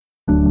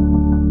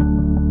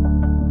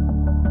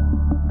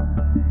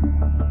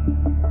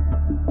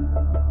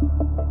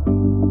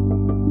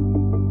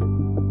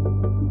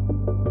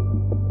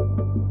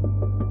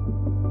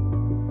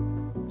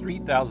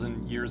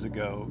1,000 years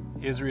ago,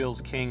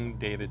 Israel's king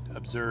David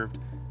observed,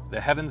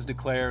 "The heavens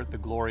declare the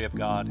glory of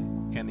God,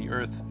 and the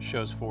earth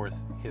shows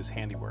forth his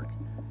handiwork."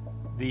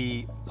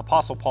 The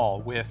Apostle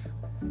Paul, with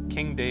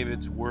King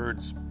David's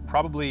words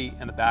probably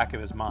in the back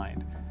of his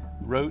mind,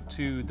 wrote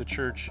to the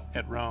church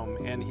at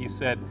Rome, and he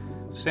said,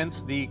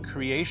 "Since the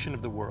creation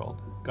of the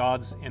world,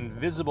 God's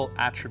invisible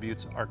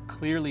attributes are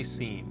clearly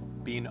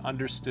seen, being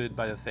understood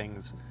by the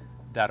things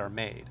that are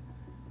made."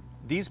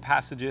 These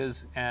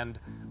passages and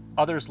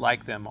others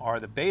like them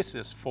are the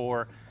basis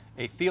for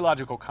a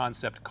theological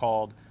concept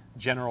called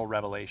general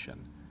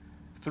revelation.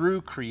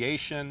 Through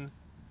creation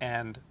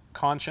and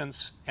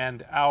conscience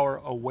and our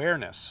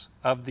awareness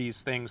of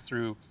these things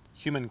through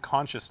human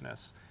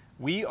consciousness,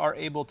 we are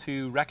able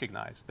to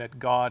recognize that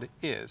God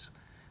is,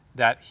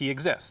 that he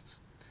exists,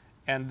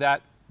 and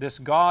that this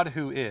God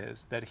who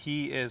is, that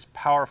he is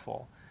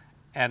powerful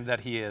and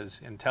that he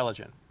is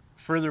intelligent.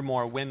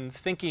 Furthermore, when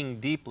thinking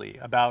deeply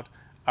about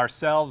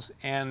ourselves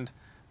and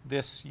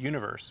this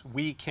universe,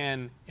 we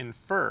can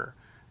infer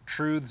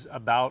truths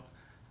about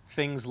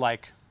things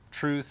like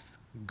truth,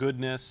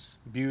 goodness,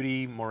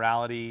 beauty,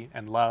 morality,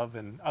 and love,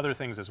 and other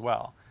things as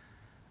well.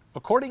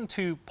 According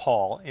to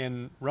Paul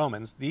in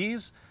Romans,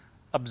 these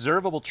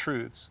observable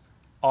truths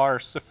are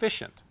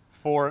sufficient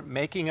for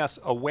making us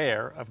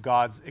aware of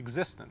God's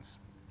existence.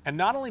 And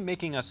not only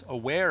making us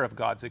aware of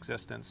God's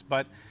existence,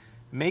 but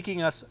making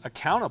us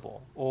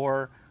accountable,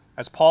 or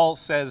as Paul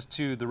says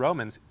to the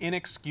Romans,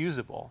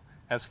 inexcusable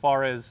as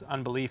far as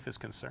unbelief is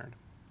concerned.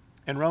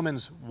 In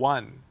Romans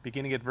 1,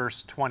 beginning at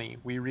verse 20,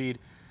 we read,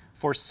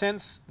 "For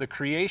since the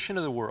creation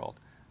of the world,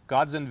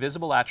 God's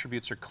invisible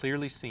attributes are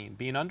clearly seen,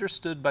 being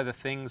understood by the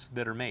things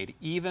that are made,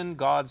 even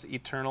God's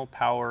eternal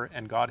power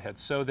and Godhead,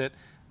 so that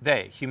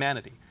they,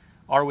 humanity,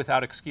 are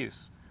without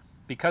excuse.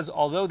 Because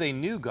although they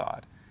knew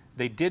God,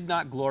 they did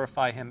not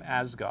glorify him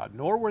as God,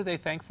 nor were they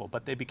thankful,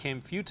 but they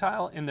became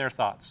futile in their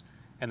thoughts,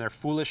 and their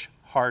foolish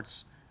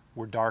hearts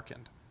were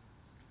darkened."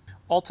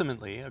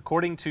 Ultimately,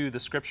 according to the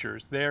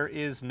scriptures, there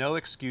is no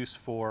excuse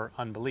for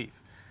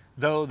unbelief,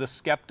 though the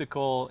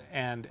skeptical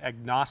and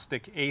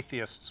agnostic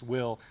atheists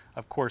will,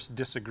 of course,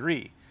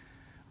 disagree.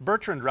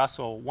 Bertrand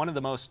Russell, one of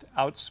the most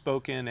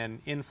outspoken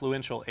and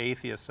influential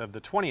atheists of the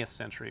 20th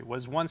century,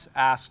 was once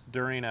asked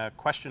during a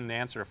question and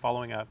answer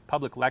following a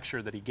public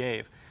lecture that he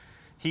gave.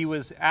 He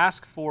was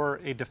asked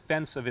for a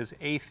defense of his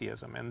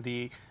atheism, and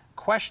the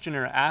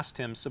questioner asked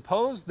him,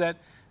 "Suppose that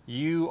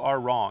you are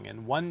wrong,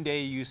 and one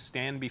day you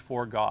stand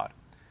before God,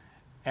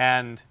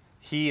 and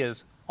he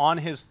is on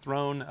his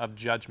throne of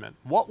judgment.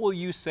 What will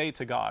you say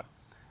to God?"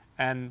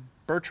 And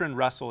Bertrand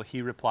Russell,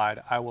 he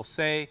replied, "I will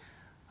say,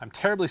 I'm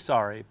terribly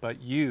sorry, but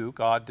you,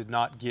 God, did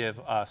not give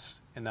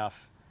us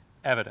enough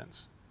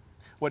evidence."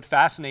 What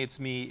fascinates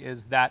me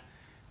is that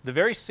the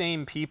very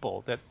same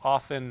people that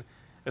often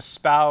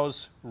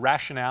espouse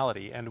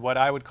rationality and what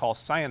I would call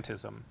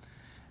scientism,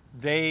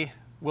 they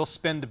will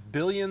spend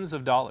billions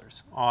of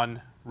dollars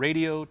on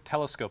radio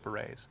telescope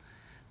arrays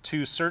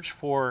to search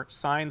for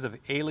signs of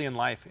alien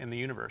life in the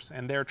universe.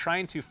 And they're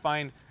trying to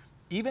find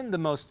even the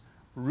most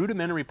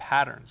rudimentary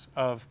patterns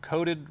of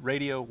coded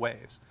radio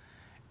waves.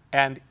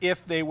 And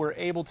if they were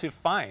able to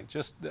find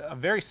just a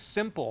very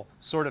simple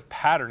sort of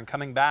pattern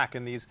coming back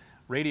in these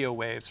radio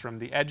waves from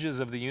the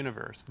edges of the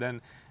universe,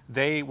 then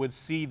they would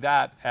see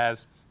that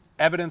as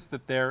evidence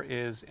that there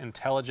is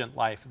intelligent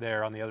life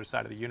there on the other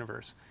side of the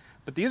universe.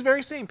 But these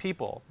very same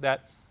people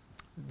that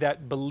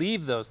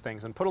believe those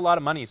things and put a lot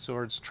of money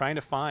towards trying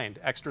to find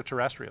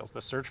extraterrestrials,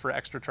 the search for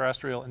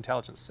extraterrestrial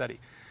intelligence SETI.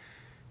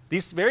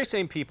 These very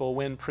same people,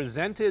 when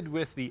presented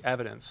with the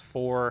evidence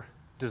for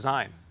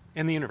design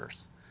in the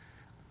universe,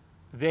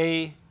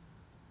 they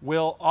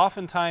will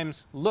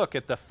oftentimes look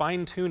at the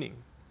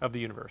fine-tuning of the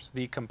universe,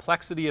 the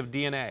complexity of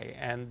DNA,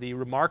 and the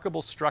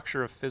remarkable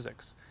structure of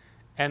physics,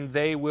 and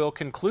they will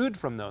conclude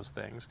from those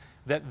things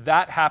that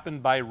that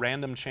happened by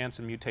random chance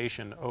and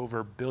mutation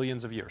over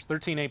billions of years,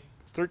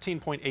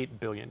 13.8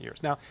 billion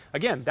years. Now,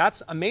 again,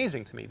 that's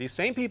amazing to me. These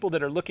same people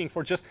that are looking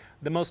for just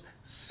the most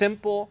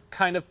simple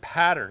kind of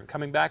pattern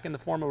coming back in the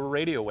form of a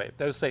radio wave,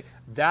 they'll say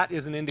that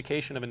is an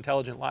indication of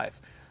intelligent life.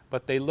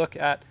 But they look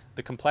at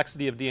the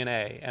complexity of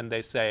DNA and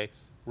they say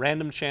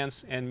random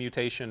chance and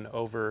mutation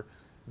over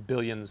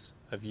billions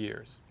of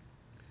years.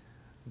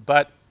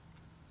 But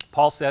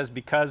Paul says,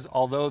 because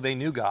although they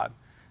knew God,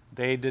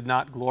 they did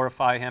not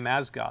glorify him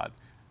as God,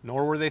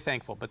 nor were they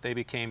thankful, but they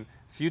became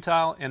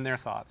futile in their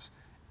thoughts,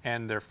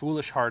 and their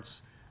foolish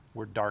hearts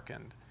were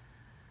darkened.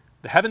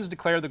 The heavens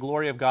declare the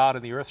glory of God,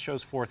 and the earth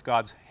shows forth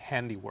God's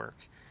handiwork.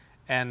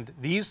 And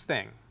these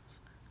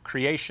things,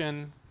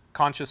 creation,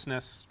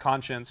 consciousness,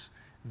 conscience,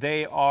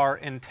 they are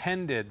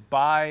intended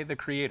by the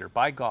Creator,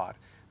 by God,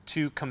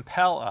 to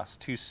compel us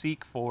to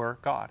seek for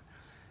God.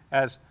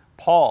 As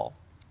Paul,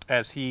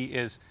 as he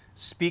is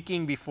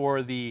speaking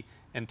before the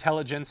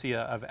intelligentsia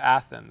of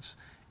Athens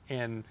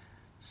in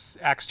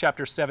Acts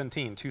chapter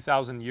 17,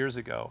 2,000 years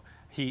ago,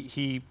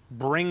 he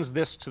brings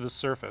this to the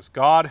surface.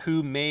 God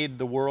who made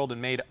the world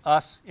and made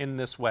us in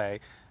this way.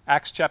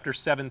 Acts chapter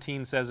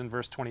 17 says in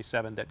verse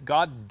 27 that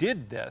God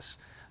did this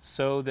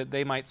so that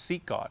they might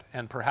seek God,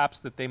 and perhaps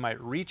that they might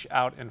reach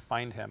out and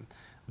find him,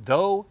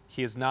 though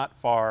he is not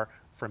far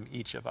from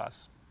each of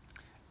us.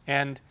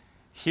 And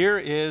here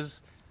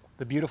is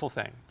the beautiful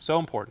thing, so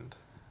important.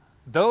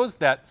 Those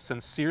that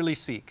sincerely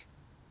seek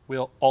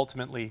will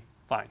ultimately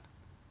find.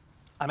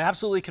 I'm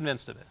absolutely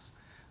convinced of this.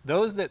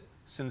 Those that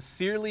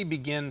sincerely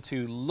begin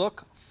to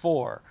look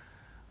for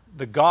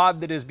the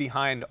God that is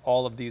behind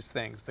all of these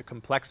things, the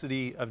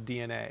complexity of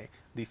DNA,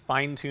 the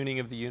fine-tuning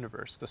of the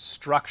universe, the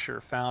structure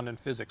found in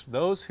physics,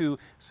 those who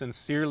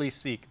sincerely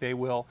seek, they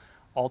will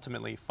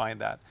ultimately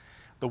find that.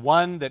 The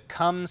one that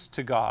comes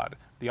to God,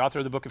 the author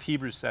of the book of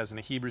Hebrews says in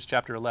Hebrews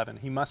chapter 11,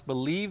 he must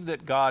believe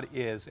that God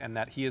is and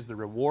that he is the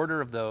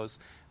rewarder of those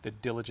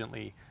that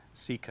diligently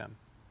seek him.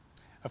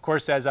 Of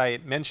course, as I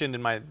mentioned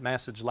in my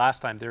message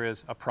last time, there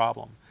is a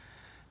problem.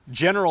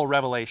 General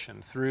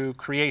revelation through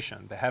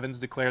creation. The heavens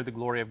declare the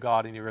glory of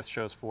God and the earth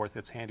shows forth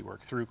its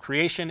handiwork. Through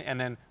creation and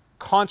then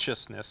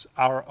consciousness,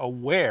 our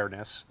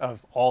awareness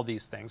of all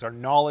these things, our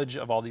knowledge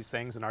of all these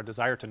things and our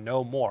desire to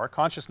know more.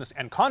 Consciousness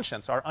and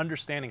conscience, our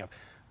understanding of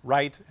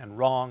right and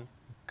wrong,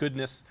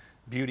 goodness,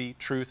 beauty,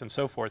 truth, and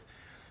so forth.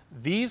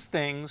 These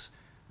things,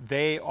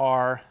 they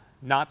are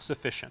not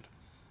sufficient.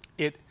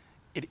 It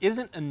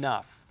isn't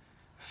enough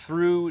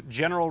through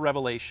general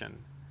revelation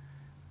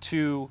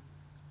to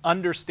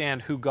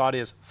understand who God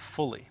is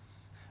fully.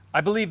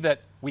 I believe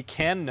that we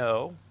can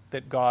know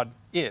that God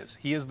is.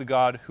 He is the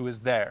God who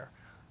is there.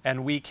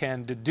 And we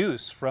can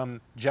deduce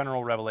from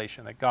general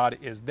revelation that God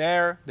is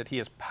there, that he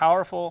is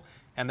powerful,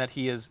 and that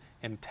he is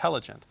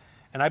intelligent.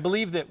 And I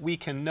believe that we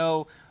can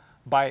know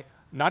by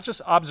not just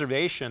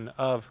observation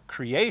of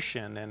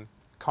creation and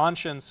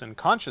conscience and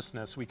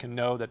consciousness, we can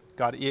know that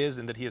God is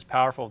and that he is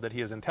powerful, that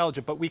he is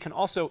intelligent, but we can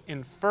also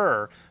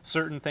infer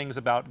certain things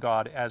about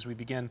God as we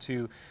begin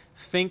to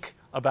think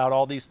about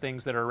all these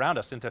things that are around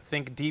us and to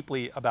think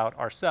deeply about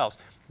ourselves.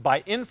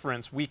 By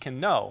inference, we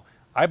can know,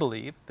 I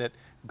believe, that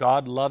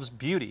God loves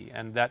beauty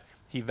and that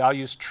he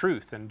values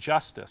truth and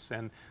justice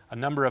and a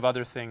number of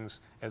other things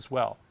as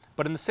well.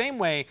 But in the same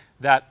way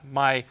that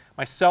my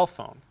cell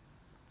phone,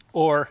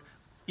 or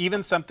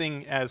even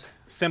something as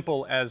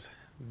simple as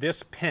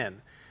this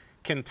pen,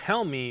 can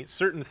tell me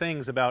certain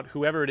things about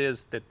whoever it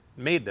is that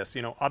made this.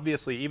 You know,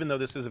 obviously, even though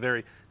this is a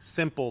very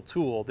simple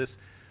tool, this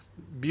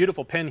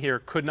beautiful pen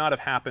here could not have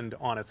happened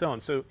on its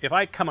own. So if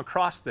I come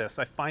across this,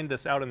 I find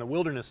this out in the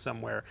wilderness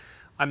somewhere,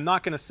 I'm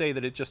not going to say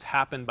that it just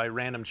happened by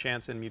random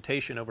chance and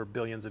mutation over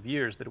billions of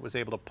years, that it was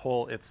able to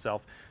pull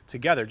itself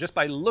together. Just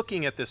by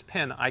looking at this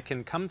pen, I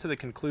can come to the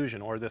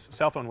conclusion, or this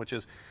cell phone, which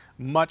is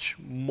much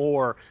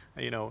more,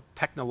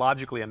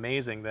 technologically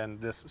amazing than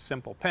this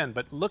simple pen.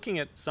 But looking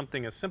at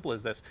something as simple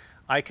as this,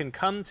 I can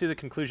come to the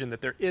conclusion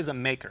that there is a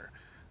maker.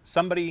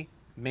 Somebody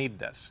made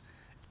this.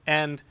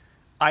 And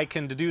I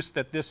can deduce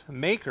that this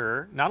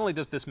maker, not only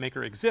does this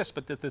maker exist,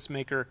 but that this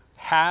maker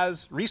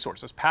has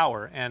resources,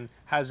 power, and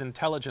has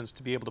intelligence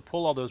to be able to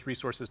pull all those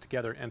resources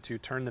together and to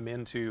turn them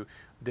into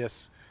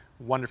this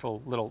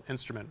wonderful little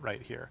instrument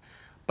right here.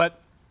 But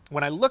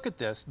when I look at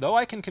this, though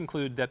I can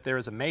conclude that there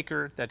is a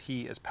maker, that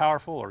he is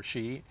powerful, or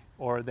she,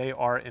 or they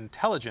are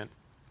intelligent,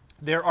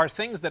 there are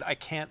things that I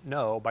can't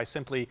know by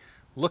simply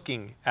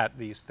looking at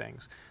these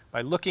things.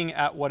 By looking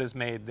at what is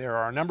made, there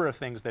are a number of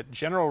things that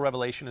general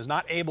revelation is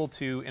not able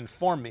to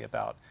inform me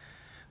about.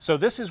 So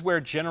this is where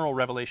general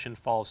revelation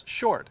falls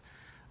short.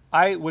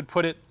 I would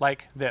put it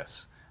like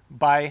this.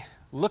 By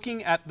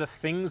looking at the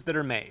things that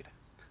are made,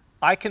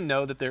 I can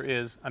know that there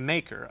is a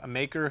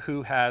maker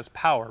who has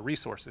power,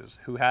 resources,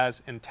 who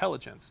has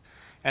intelligence,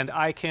 and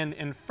I can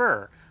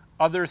infer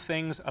other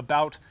things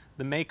about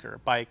the maker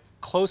by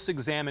close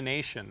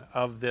examination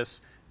of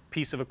this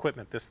piece of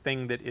equipment, this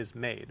thing that is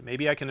made.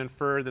 Maybe I can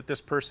infer that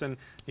this person,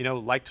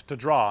 liked to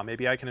draw.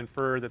 Maybe I can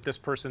infer that this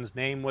person's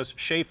name was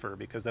Schaefer,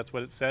 because that's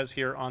what it says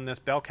here on this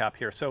bell cap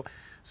here. So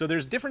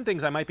there's different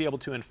things I might be able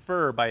to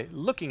infer by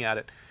looking at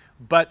it,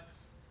 but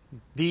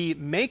the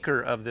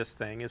maker of this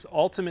thing is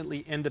ultimately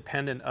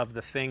independent of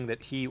the thing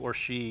that he or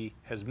she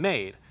has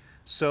made.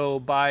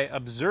 So by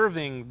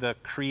observing the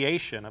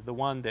creation of the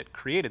one that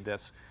created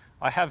this,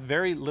 I have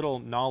very little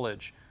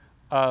knowledge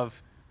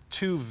of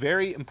two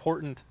very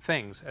important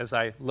things as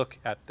I look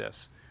at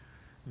this.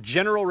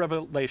 General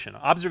revelation,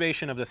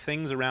 observation of the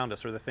things around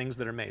us or the things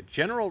that are made.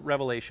 General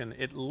revelation,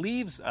 it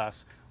leaves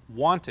us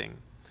wanting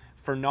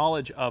for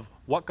knowledge of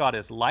what God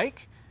is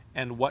like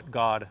and what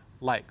God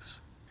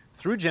likes.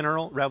 Through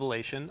general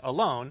revelation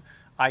alone,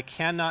 I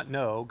cannot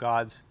know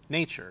God's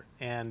nature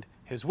and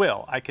his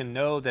will. I can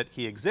know that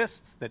he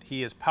exists, that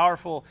he is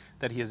powerful,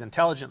 that he is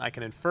intelligent. I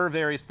can infer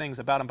various things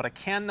about him, but I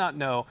cannot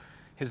know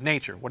his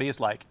nature, what he is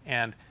like,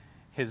 and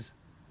his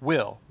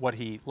will, what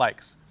he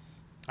likes.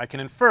 I can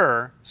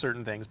infer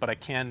certain things, but I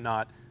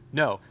cannot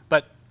know.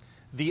 But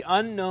the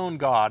unknown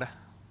God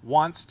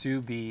wants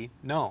to be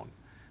known.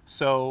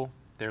 So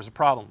there's a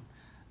problem.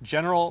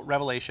 General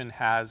revelation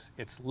has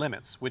its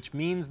limits, which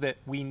means that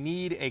we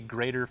need a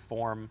greater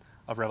form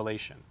of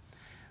revelation.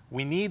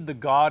 We need the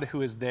God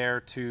who is there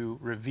to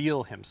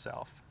reveal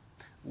himself.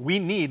 We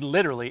need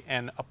literally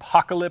an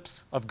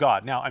apocalypse of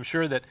God. Now, I'm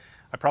sure that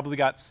I probably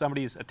got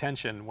somebody's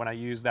attention when I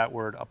use that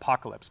word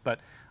apocalypse, but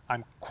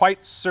I'm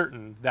quite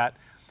certain that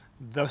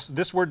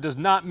this word does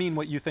not mean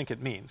what you think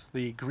it means.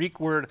 The Greek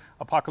word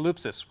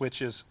apocalypsis,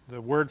 which is the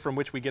word from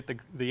which we get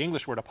the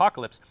English word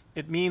apocalypse,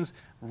 it means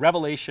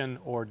revelation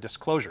or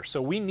disclosure.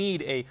 So we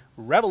need a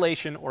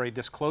revelation or a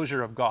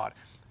disclosure of God.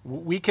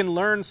 We can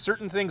learn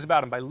certain things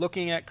about him by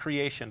looking at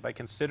creation, by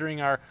considering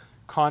our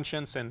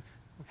conscience and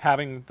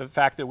having the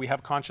fact that we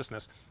have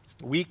consciousness.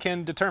 We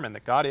can determine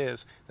that God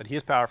is, that he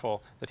is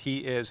powerful, that he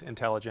is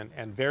intelligent,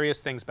 and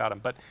various things about him.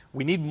 But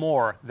we need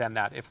more than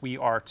that if we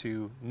are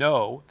to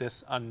know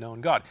this unknown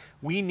God.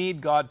 We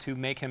need God to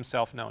make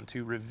himself known,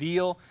 to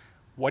reveal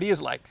what he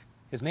is like,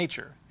 his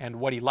nature, and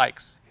what he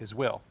likes, his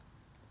will.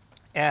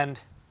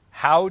 And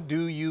how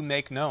do you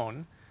make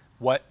known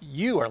what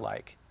you are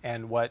like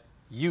and what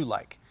you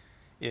like?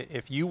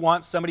 If you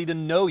want somebody to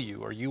know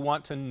you or you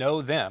want to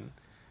know them,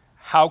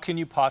 how can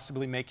you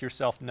possibly make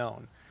yourself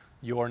known,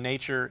 your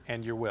nature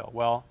and your will?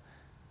 Well,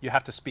 you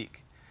have to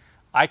speak.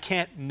 I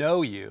can't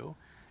know you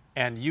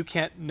and you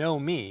can't know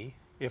me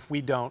if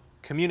we don't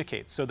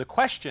communicate. So the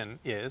question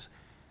is,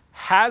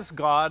 has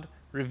God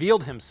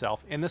revealed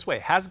himself in this way?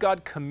 Has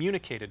God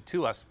communicated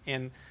to us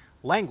in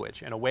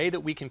language, in a way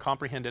that we can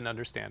comprehend and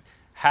understand?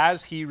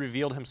 Has he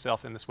revealed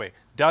himself in this way?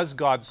 Does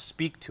God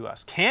speak to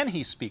us? Can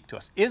he speak to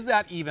us? Is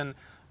that even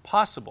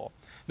possible?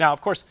 Now,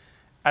 of course,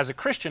 as a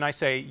Christian, I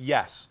say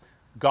yes.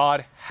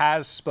 God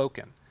has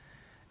spoken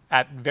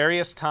at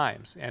various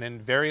times and in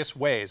various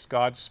ways.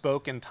 God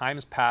spoke in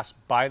times past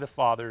by the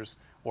fathers,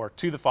 or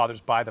to the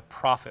fathers by the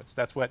prophets.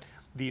 That's what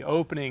the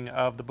opening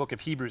of the book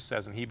of Hebrews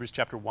says in Hebrews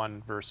chapter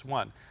 1, verse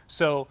 1.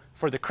 So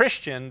for the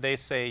Christian, they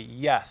say,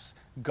 yes,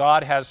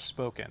 God has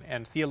spoken.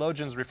 And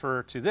theologians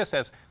refer to this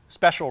as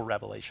special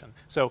revelation.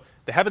 So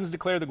the heavens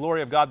declare the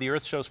glory of God, the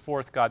earth shows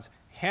forth God's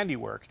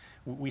handiwork.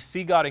 We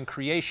see God in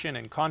creation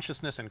and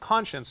consciousness and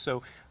conscience,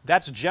 so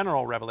that's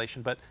general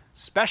revelation. But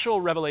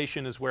special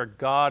revelation is where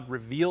God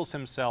reveals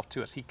himself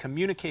to us. He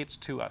communicates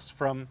to us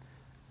from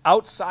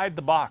outside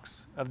the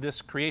box of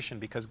this creation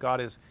because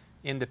God is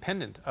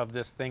independent of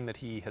this thing that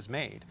he has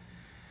made.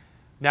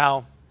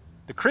 Now,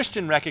 the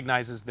Christian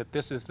recognizes that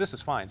this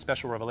is fine,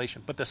 special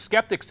revelation, but the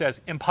skeptic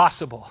says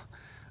impossible,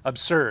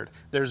 absurd.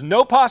 There's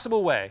no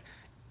possible way.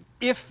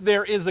 If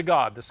there is a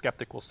God, the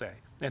skeptic will say,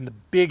 and the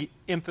big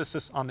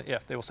emphasis on the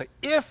if. They will say,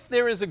 if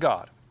there is a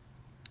God,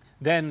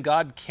 then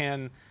God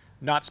can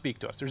not speak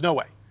to us. There's no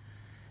way.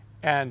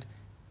 And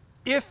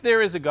if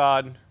there is a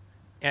God,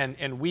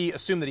 and we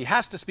assume that he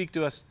has to speak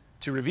to us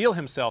to reveal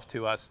himself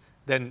to us,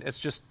 then it's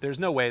just, there's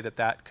no way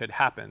that could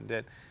happen.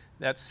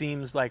 That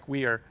seems like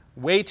we are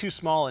way too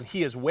small and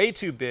he is way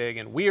too big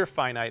and we are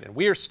finite and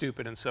we are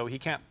stupid, and so he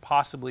can't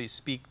possibly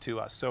speak to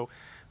us. So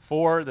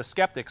for the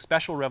skeptic,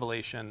 special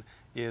revelation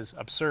is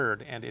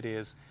absurd and it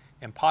is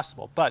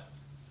impossible. But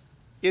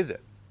is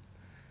it?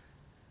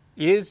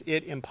 Is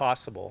it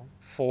impossible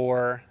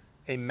for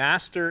a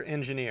master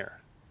engineer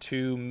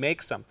to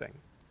make something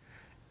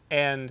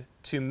and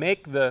to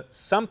make the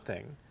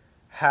something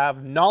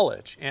have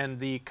knowledge and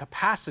the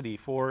capacity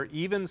for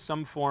even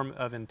some form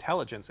of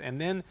intelligence, and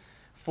then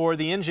for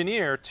the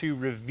engineer to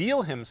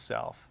reveal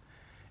himself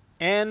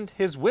and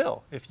his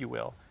will, if you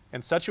will,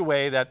 in such a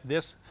way that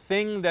this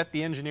thing that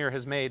the engineer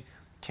has made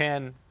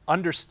can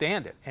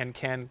understand it and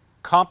can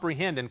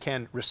comprehend and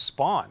can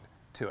respond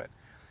to it?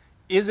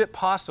 Is it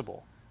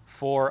possible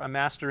for a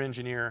master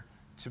engineer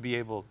to be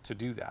able to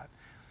do that?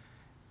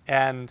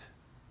 And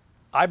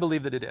I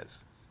believe that it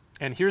is.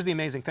 And here's the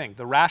amazing thing.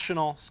 The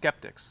rational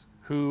skeptics,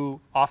 who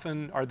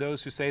often are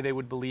those who say they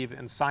would believe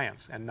in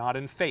science and not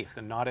in faith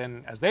and not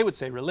in, as they would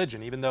say,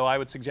 religion, even though I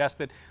would suggest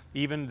that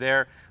even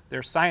their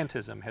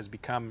scientism has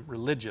become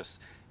religious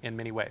in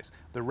many ways.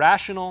 The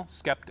rational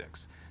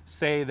skeptics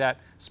say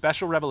that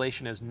special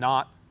revelation is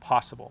not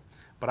possible.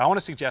 But I want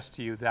to suggest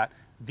to you that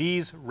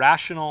these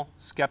rational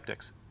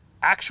skeptics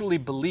actually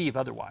believe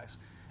otherwise.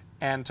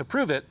 And to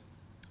prove it,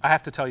 I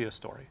have to tell you a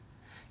story.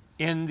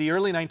 In the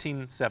early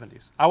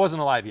 1970s, I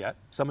wasn't alive yet.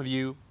 Some of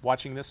you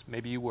watching this,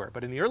 maybe you were.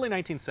 But in the early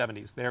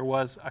 1970s, there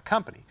was a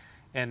company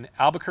in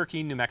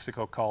Albuquerque, New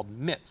Mexico called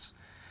MITS.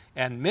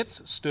 And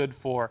MITS stood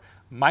for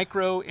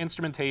Micro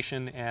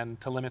Instrumentation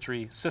and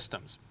Telemetry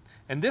Systems.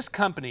 And this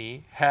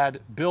company had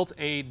built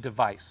a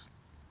device.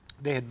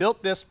 They had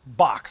built this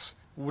box,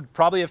 would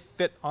probably have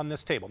fit on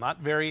this table, not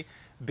very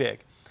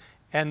big.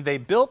 And they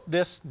built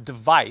this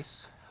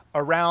device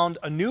around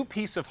a new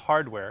piece of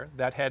hardware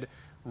that had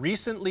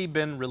recently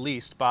been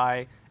released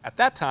by, at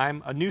that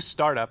time, a new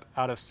startup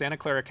out of Santa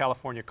Clara,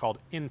 California called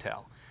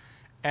Intel.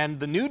 And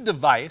the new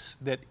device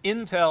that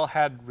Intel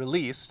had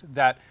released,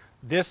 that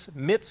this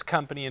MITS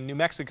company in New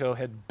Mexico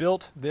had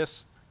built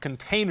this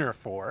container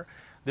for,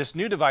 this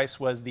new device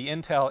was the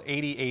Intel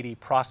 8080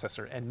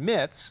 processor. And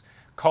MITS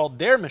called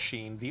their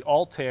machine the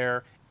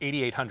Altair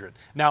 8800.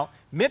 Now,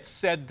 MITS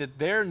said that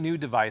their new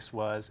device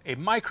was a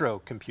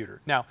microcomputer.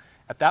 Now,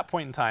 at that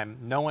point in time,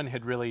 no one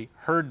had really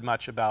heard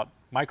much about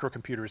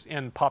microcomputers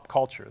in pop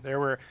culture. There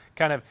were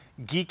kind of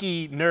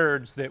geeky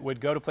nerds that would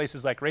go to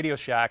places like Radio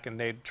Shack and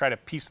they'd try to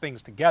piece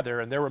things together.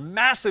 And there were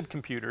massive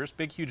computers,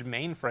 big, huge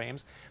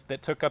mainframes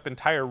that took up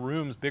entire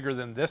rooms bigger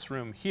than this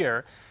room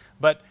here.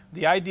 But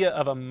the idea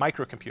of a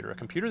microcomputer, a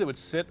computer that would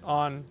sit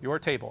on your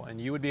table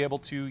and you would be able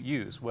to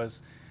use,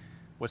 was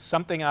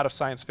something out of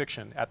science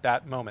fiction at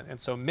that moment. And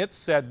so MITS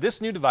said this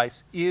new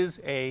device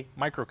is a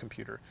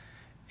microcomputer.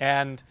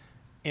 And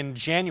in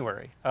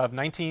January of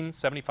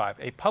 1975,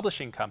 a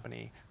publishing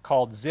company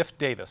called Ziff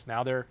Davis,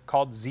 now they're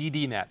called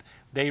ZDNet,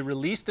 they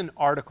released an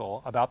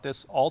article about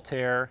this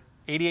Altair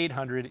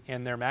 8800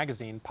 in their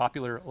magazine,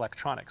 Popular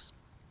Electronics.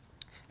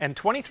 And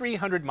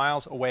 2,300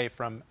 miles away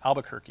from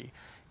Albuquerque,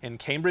 in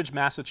Cambridge,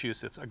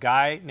 Massachusetts, a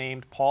guy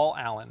named Paul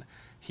Allen,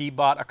 he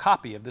bought a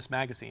copy of this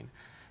magazine.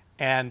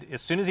 And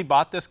as soon as he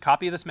bought this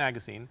copy of this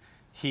magazine,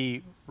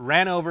 he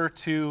ran over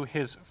to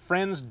his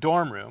friend's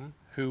dorm room,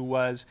 who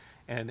was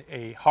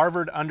a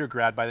Harvard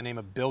undergrad by the name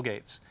of Bill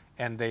Gates.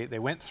 And they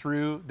went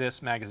through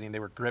this magazine. They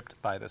were gripped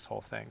by this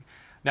whole thing.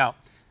 Now,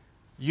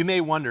 you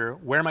may wonder,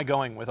 where am I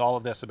going with all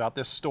of this about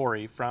this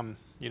story from,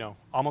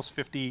 almost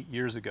 50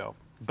 years ago?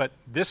 But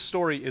this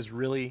story is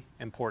really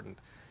important.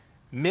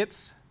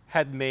 MITS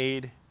had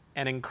made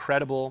an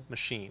incredible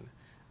machine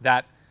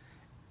that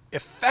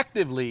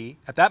effectively,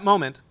 at that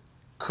moment,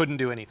 couldn't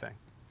do anything.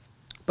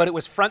 But it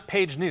was front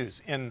page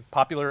news in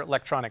Popular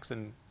Electronics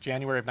in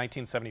January of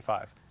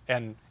 1975.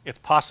 And it's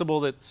possible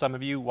that some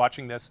of you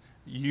watching this,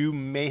 you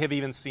may have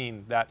even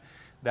seen that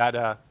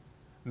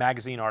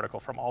magazine article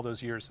from all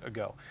those years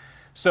ago.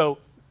 So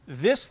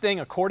this thing,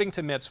 according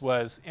to MITS,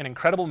 was an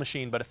incredible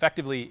machine, but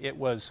effectively it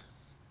was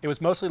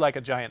mostly like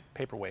a giant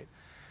paperweight.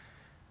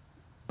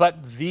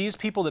 But these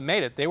people that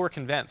made it, they were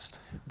convinced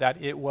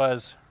that it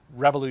was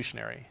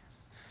revolutionary.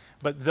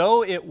 But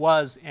though it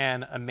was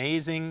an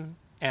amazing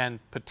and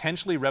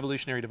potentially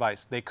revolutionary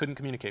device, they couldn't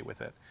communicate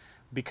with it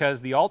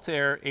because the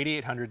Altair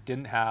 8800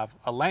 didn't have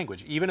a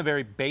language, even a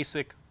very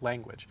basic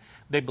language.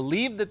 They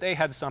believed that they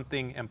had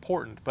something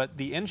important, but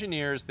the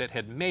engineers that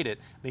had made it,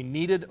 they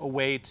needed a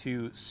way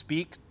to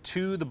speak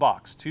to the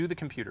box, to the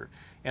computer,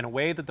 in a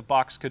way that the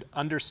box could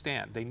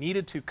understand. They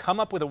needed to come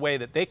up with a way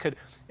that they could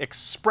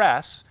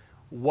express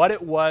what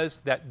it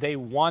was that they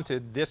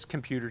wanted this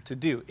computer to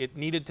do. It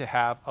needed to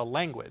have a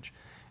language.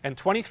 And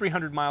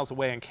 2,300 miles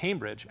away in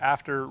Cambridge,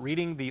 after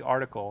reading the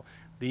article,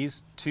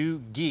 these two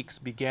geeks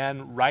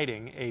began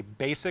writing a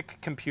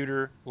basic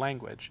computer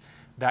language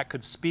that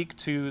could speak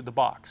to the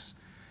box.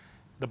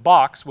 The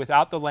box,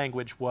 without the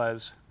language,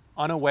 was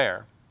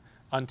unaware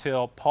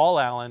until Paul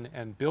Allen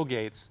and Bill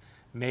Gates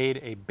made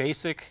a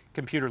basic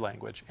computer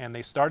language, and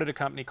they started a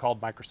company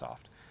called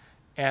Microsoft.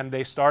 And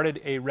they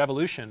started a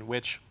revolution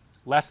which,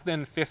 less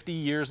than 50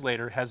 years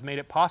later, has made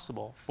it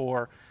possible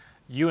for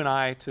you and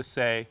I to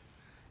say,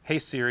 "Hey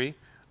Siri,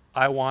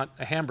 I want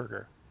a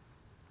hamburger."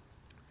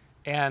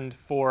 And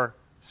for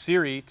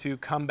Siri to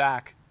come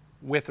back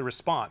with a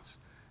response.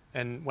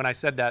 And when I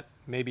said that,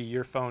 maybe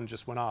your phone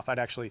just went off.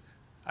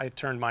 I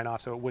turned mine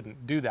off so it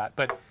wouldn't do that.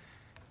 But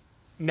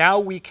now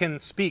we can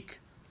speak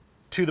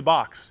to the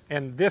box.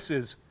 And this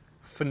is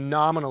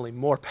phenomenally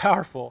more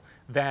powerful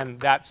than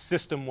that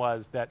system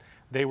was that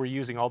they were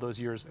using all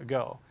those years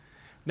ago.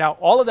 Now,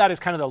 all of that is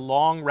kind of the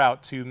long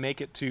route to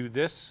make it to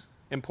this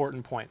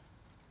important point.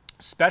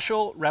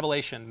 Special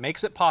revelation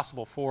makes it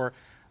possible for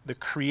the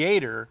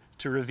Creator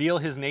to reveal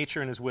His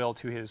nature and His will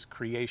to His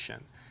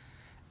creation.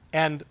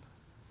 And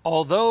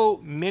although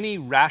many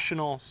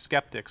rational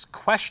skeptics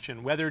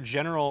question whether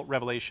general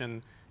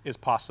revelation is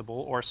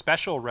possible or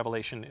special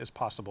revelation is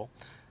possible,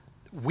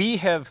 we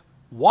have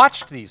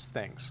watched these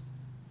things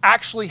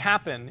actually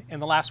happen in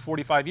the last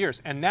 45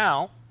 years. And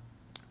now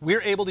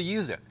we're able to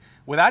use it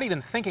without even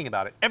thinking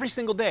about it. Every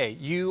single day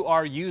you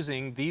are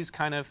using these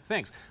kind of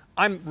things.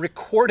 I'm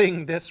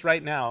recording this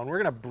right now, and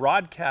we're going to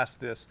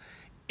broadcast this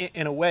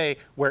in a way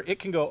where it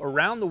can go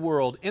around the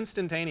world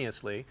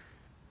instantaneously,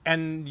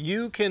 and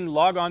you can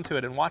log onto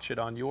it and watch it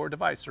on your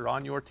device or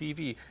on your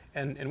TV.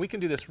 And we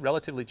can do this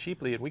relatively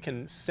cheaply, and we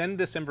can send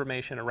this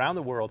information around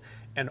the world,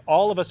 and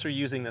all of us are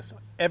using this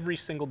every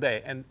single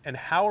day. And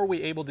how are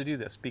we able to do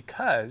this?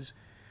 Because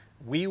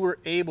we were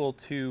able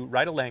to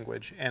write a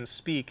language and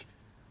speak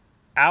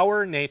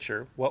our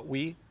nature, what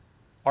we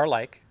are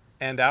like,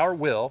 and our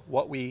will,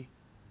 what we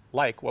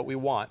like, what we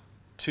want,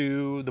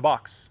 to the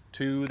box,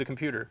 to the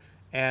computer.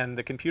 And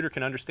the computer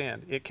can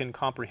understand, it can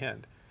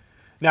comprehend.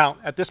 Now,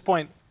 at this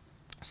point,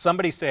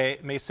 somebody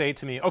may say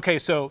to me, okay,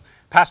 so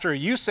Pastor, are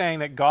you saying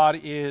that God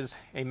is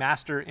a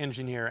master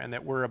engineer and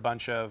that we're a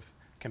bunch of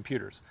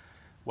computers?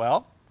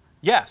 Well,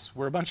 yes,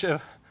 we're a bunch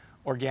of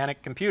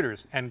organic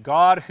computers. And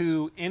God,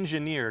 who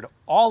engineered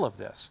all of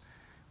this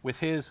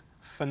with His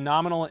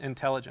phenomenal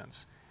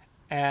intelligence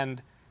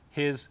and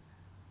His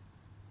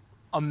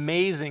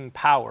amazing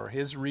power,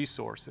 His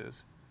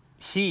resources,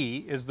 He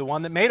is the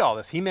one that made all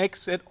this. He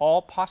makes it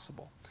all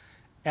possible.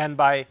 And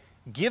by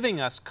giving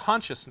us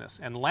consciousness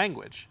and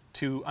language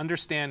to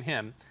understand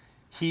Him,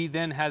 He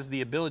then has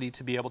the ability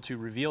to be able to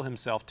reveal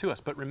Himself to us.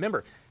 But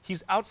remember,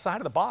 He's outside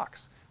of the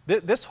box.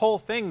 This whole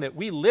thing that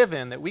we live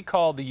in, that we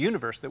call the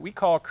universe, that we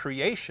call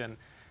creation,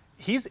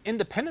 he's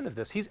independent of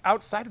this. He's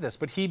outside of this,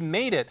 but he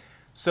made it,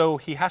 so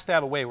he has to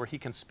have a way where he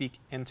can speak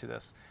into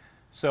this.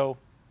 So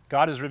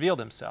God has revealed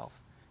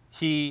himself.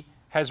 He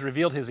has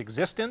revealed his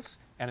existence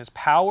and his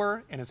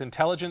power and his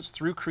intelligence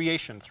through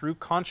creation, through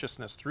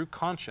consciousness, through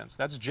conscience.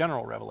 That's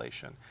general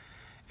revelation.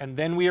 And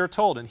then we are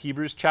told in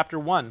Hebrews chapter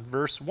 1,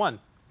 verse 1,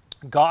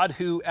 God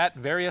who at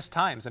various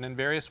times and in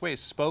various ways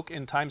spoke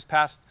in times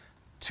past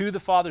to the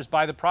fathers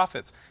by the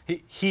prophets.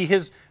 He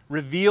has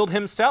revealed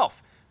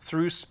himself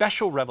through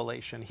special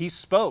revelation. He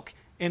spoke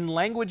in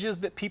languages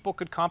that people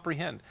could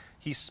comprehend.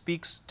 He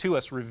speaks to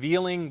us,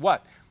 revealing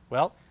what?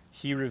 Well,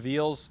 he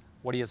reveals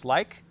what he is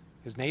like,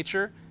 his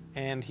nature,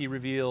 and he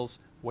reveals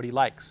what he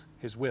likes,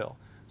 his will.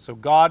 So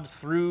God,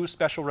 through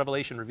special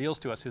revelation, reveals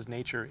to us his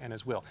nature and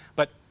his will.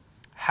 But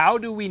how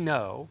do we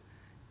know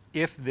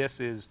if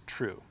this is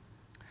true?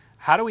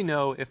 How do we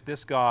know if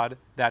this God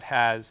that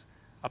has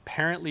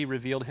apparently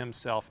revealed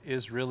himself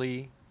is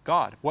really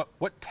God?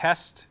 What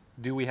test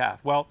do we have?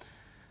 Well,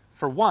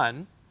 for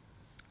one,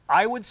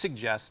 I would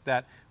suggest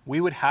that we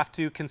would have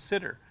to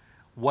consider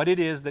what it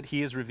is that he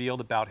has revealed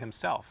about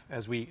himself.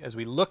 As we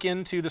look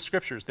into the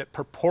scriptures that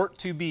purport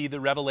to be the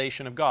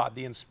revelation of God,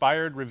 the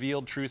inspired,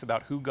 revealed truth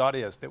about who God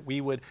is, that we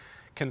would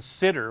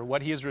consider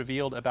what he has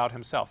revealed about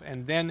himself.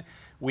 And then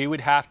we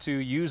would have to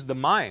use the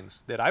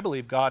minds that I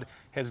believe God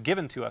has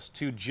given to us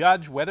to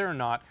judge whether or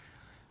not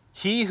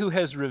he who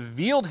has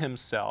revealed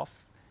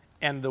himself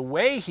and the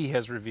way he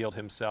has revealed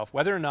himself,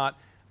 whether or not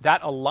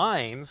that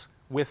aligns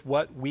with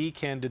what we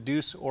can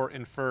deduce or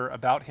infer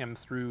about him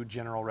through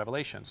general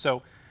revelation.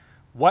 So,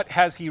 what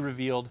has he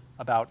revealed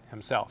about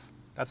himself?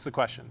 That's the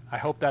question. I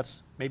hope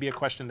that's maybe a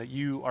question that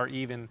you are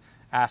even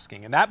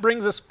asking. And that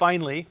brings us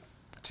finally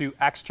to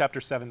Acts chapter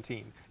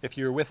 17. If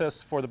you were with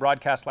us for the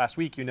broadcast last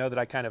week, you know that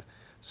I kind of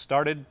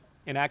started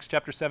in Acts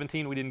chapter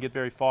 17. We didn't get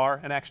very far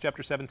in Acts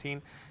chapter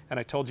 17. And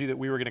I told you that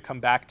we were going to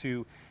come back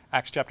to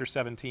Acts chapter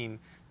 17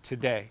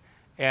 today.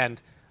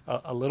 And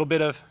a little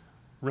bit of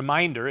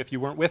reminder, if you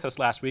weren't with us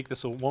last week,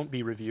 this won't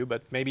be review,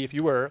 but maybe if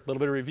you were, a little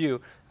bit of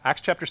review.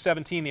 Acts chapter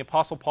 17, the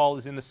Apostle Paul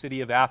is in the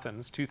city of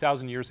Athens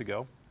 2,000 years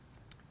ago,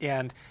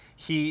 and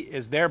he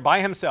is there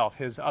by himself.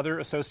 His other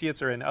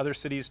associates are in other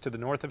cities to the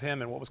north of him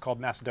in what was called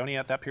Macedonia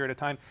at that period of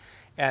time.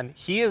 And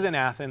he is in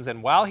Athens,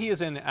 and while he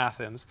is in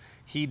Athens,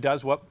 he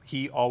does what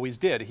he always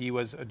did. He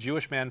was a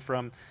Jewish man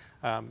from,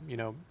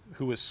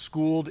 who was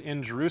schooled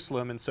in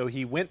Jerusalem, and so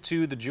he went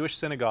to the Jewish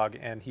synagogue,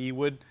 and he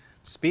would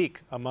speak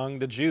among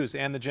the Jews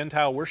and the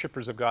Gentile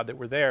worshipers of God that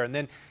were there. And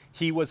then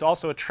he was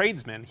also a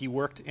tradesman. He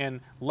worked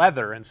in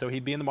leather, and so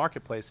he'd be in the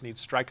marketplace and he'd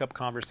strike up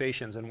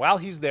conversations. And while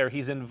he's there,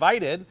 he's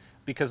invited,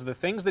 because of the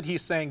things that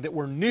he's saying that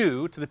were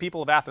new to the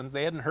people of Athens.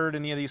 They hadn't heard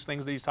any of these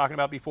things that he's talking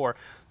about before.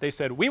 They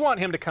said, we want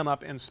him to come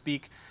up and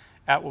speak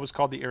at what was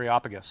called the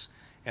Areopagus.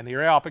 And the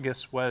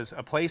Areopagus was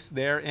a place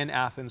there in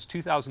Athens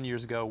 2,000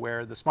 years ago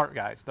where the smart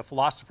guys, the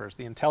philosophers,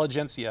 the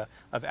intelligentsia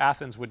of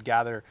Athens would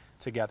gather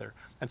together.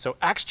 And so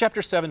Acts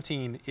chapter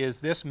 17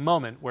 is this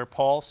moment where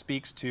Paul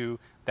speaks to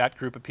that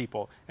group of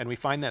people. And we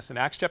find this in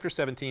Acts chapter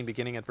 17,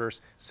 beginning at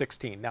verse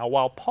 16. Now,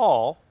 while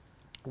Paul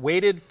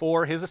waited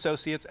for his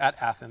associates at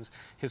Athens,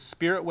 his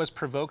spirit was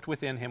provoked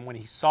within him when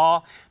he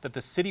saw that the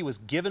city was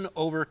given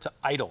over to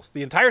idols.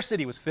 The entire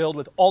city was filled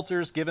with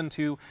altars given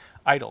to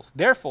idols.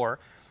 Therefore,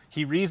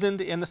 he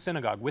reasoned in the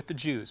synagogue with the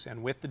Jews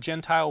and with the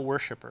Gentile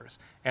worshipers,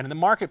 and in the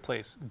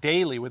marketplace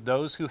daily with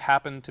those who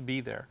happened to be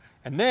there.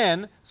 And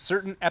then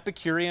certain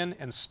Epicurean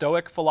and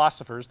Stoic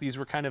philosophers, these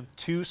were kind of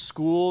two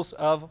schools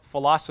of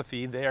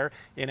philosophy there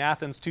in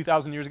Athens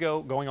 2,000 years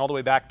ago, going all the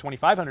way back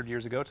 2,500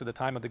 years ago to the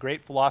time of the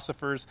great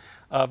philosophers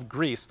of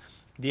Greece.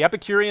 The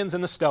Epicureans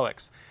and the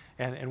Stoics.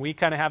 And we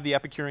kind of have the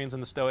Epicureans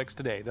and the Stoics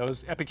today.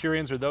 Those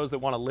Epicureans are those that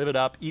want to live it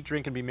up, eat,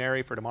 drink, and be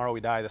merry, for tomorrow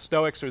we die. The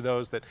Stoics are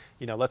those that,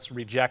 let's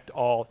reject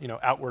all,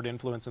 outward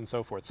influence and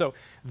so forth. So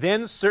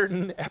then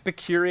certain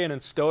Epicurean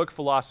and Stoic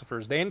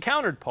philosophers, they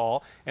encountered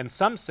Paul, and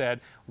some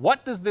said,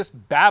 what does this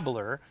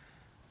babbler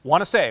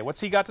want to say?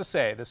 What's he got to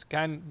say? This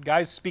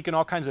guy's speaking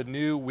all kinds of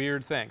new,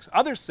 weird things.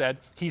 Others said,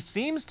 he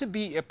seems to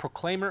be a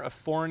proclaimer of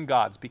foreign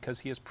gods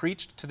because he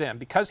preached to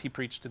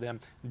them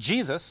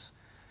Jesus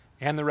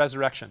and the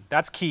resurrection.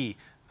 That's key.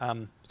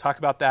 We'll talk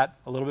about that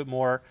a little bit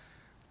more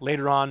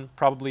later on,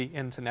 probably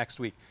into next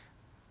week.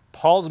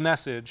 Paul's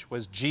message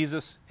was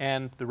Jesus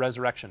and the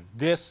resurrection.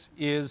 This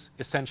is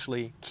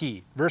essentially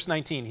key. Verse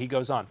 19, he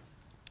goes on.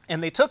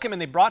 And they took him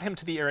and they brought him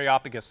to the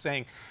Areopagus,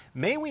 saying,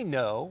 may we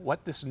know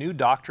what this new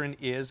doctrine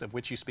is of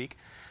which you speak?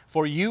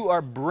 For you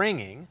are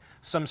bringing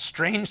some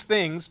strange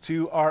things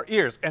to our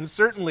ears. And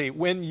certainly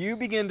when you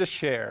begin to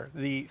share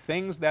the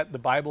things that the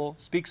Bible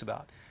speaks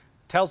about,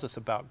 tells us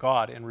about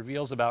God and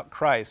reveals about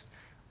Christ,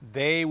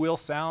 they will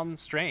sound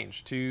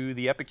strange to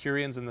the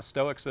Epicureans and the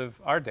Stoics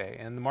of our day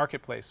in the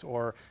marketplace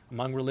or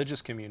among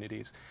religious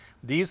communities.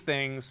 These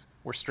things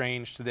were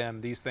strange to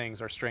them. These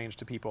things are strange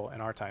to people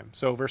in our time.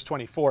 So verse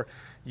 24,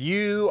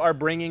 you are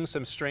bringing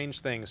some strange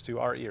things to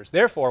our ears.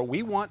 Therefore,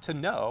 we want to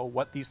know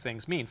what these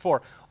things mean.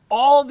 For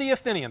all the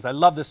Athenians, I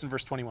love this in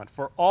verse 21,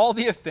 for all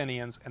the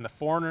Athenians and the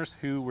foreigners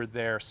who were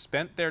there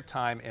spent their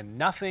time in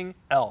nothing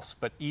else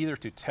but either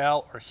to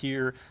tell or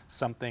hear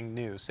something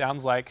new.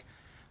 Sounds like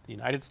the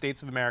United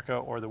States of America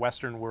or the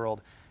Western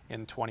world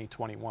in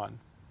 2021.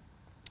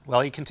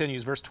 Well, he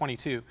continues, verse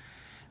 22.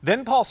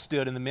 Then Paul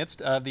stood in the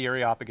midst of the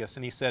Areopagus,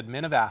 and he said,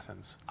 Men of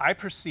Athens, I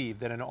perceive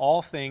that in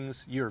all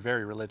things you are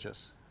very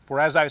religious. For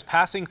as I was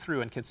passing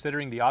through and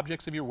considering the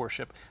objects of your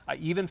worship, I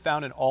even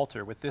found an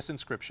altar with this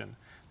inscription,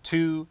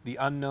 To the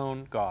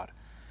unknown God.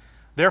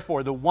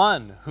 Therefore, the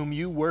one whom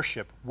you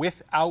worship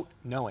without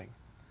knowing,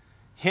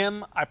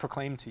 him I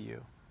proclaim to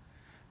you.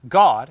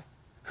 God,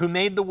 who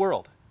made the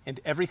world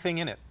and everything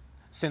in it,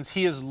 since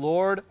he is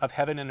Lord of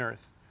heaven and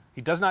earth,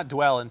 he does not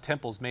dwell in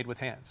temples made with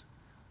hands,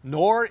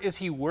 nor is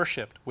he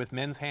worshipped with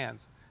men's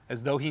hands,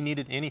 as though he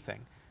needed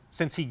anything,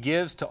 since he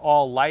gives to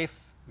all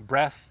life,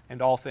 breath,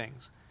 and all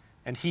things.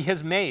 And he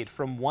has made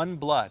from one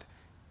blood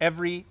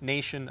every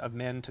nation of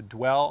men to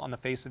dwell on the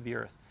face of the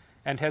earth,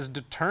 and has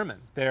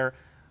determined their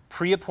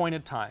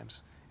pre-appointed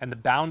times and the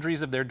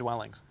boundaries of their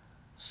dwellings,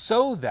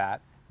 so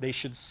that they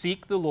should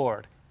seek the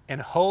Lord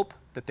and hope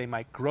that they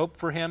might grope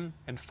for him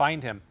and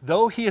find him,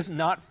 though he is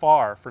not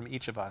far from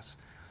each of us.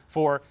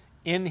 For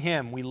in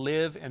him we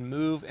live and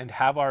move and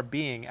have our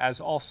being, as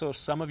also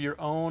some of your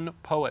own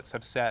poets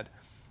have said.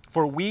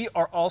 For we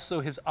are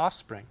also his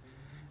offspring.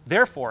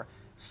 Therefore,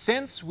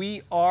 since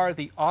we are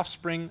the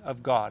offspring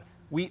of God,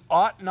 we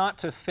ought not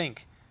to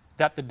think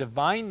that the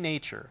divine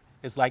nature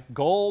is like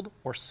gold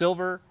or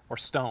silver or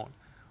stone,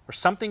 or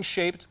something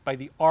shaped by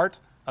the art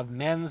of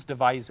men's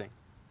devising.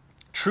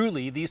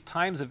 Truly, these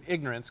times of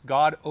ignorance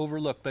God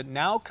overlooked, but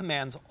now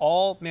commands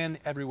all men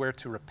everywhere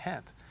to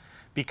repent,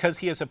 because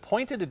he has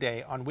appointed a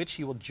day on which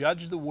he will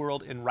judge the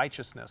world in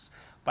righteousness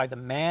by the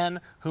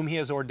man whom he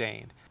has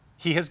ordained.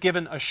 He has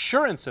given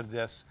assurance of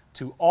this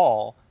to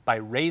all by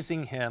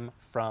raising him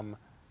from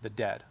the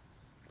dead.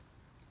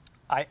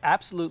 I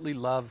absolutely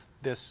love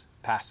this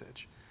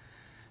passage.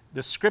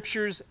 The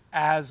scriptures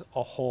as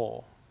a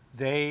whole,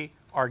 they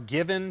are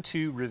given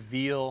to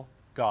reveal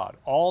God.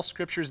 All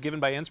scripture is given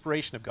by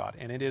inspiration of God,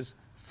 and it is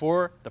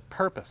for the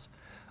purpose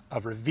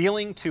of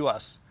revealing to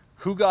us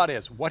who God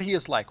is, what he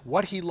is like,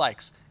 what he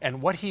likes,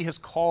 and what he has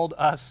called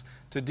us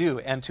to do,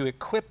 and to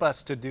equip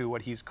us to do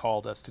what he's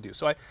called us to do.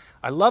 So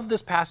I love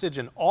this passage,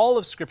 and all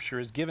of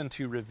scripture is given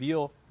to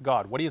reveal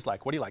God, what he is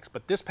like, what he likes.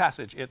 But this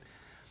passage, it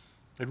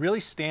really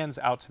stands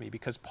out to me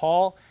because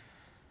Paul,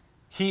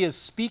 he is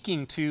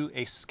speaking to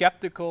a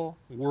skeptical,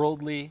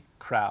 worldly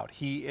crowd.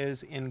 He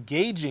is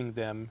engaging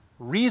them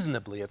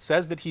reasonably. It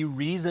says that he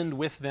reasoned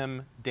with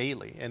them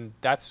daily, and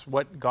that's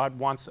what God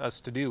wants us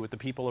to do with the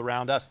people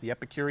around us, the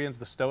Epicureans,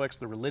 the Stoics,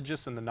 the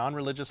religious and the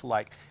non-religious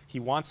alike. He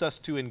wants us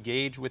to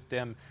engage with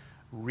them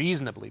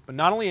reasonably, but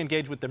not only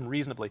engage with them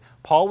reasonably.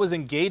 Paul was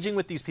engaging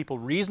with these people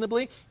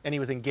reasonably, and he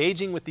was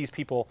engaging with these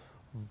people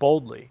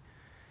boldly.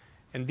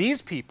 And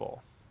these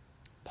people,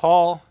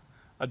 Paul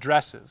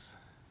addresses,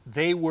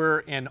 they were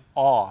in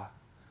awe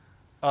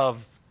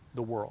of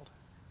the world,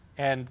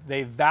 and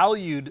they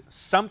valued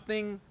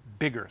something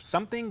bigger,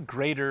 something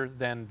greater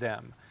than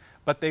them,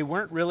 but they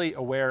weren't really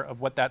aware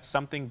of what that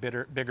something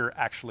bigger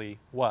actually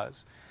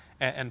was.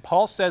 And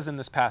Paul says in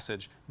this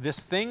passage,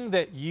 this thing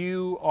that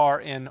you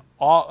are in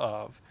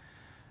awe of,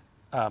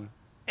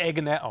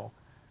 agoneo,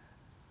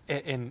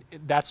 and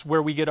that's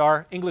where we get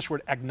our English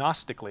word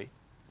agnostically,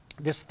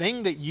 this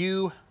thing that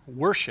you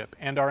worship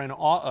and are in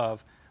awe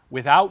of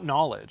without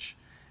knowledge,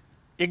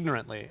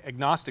 ignorantly,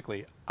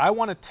 agnostically, I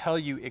want to tell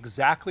you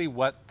exactly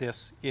what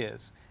this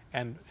is.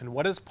 And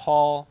what does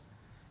Paul,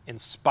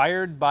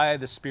 inspired by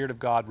the Spirit of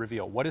God,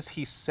 reveal? What does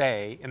he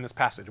say in this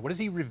passage? What does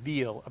he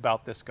reveal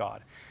about this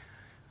God?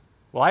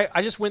 Well,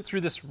 I just went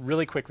through this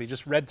really quickly,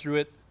 just read through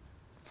it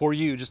for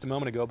you just a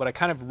moment ago, but I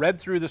kind of read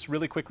through this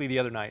really quickly the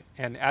other night.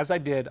 And as I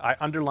did, I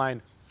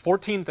underlined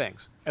 14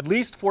 things, at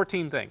least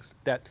 14 things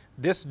that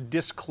this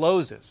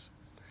discloses,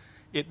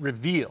 it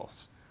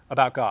reveals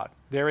about God.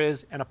 There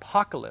is an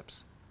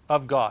apocalypse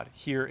of God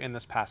here in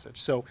this passage.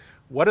 So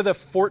what are the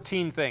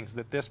 14 things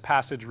that this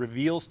passage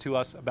reveals to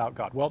us about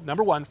God? Well,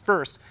 number one,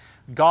 first,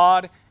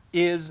 God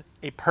is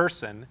a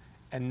person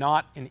and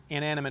not an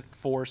inanimate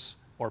force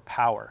or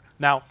power.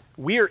 Now,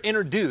 we are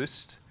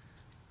introduced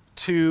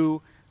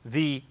to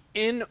the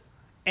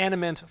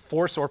inanimate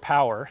force or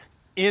power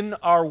in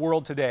our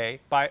world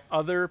today by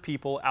other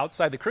people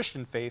outside the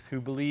Christian faith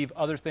who believe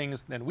other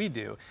things than we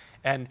do.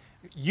 And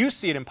you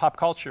see it in pop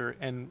culture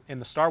and in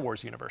the Star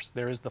Wars universe.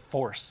 There is the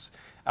Force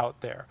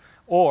out there.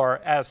 Or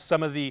as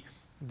some of the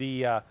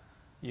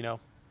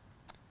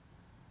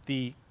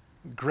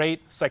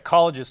great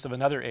psychologists of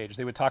another age,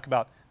 they would talk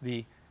about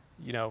the,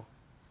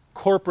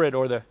 corporate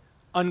or the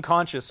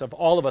unconscious of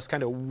all of us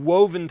kind of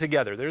woven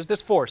together. There's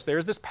this force,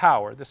 there's this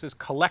power, this is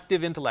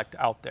collective intellect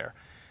out there.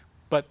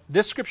 But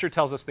this scripture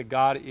tells us that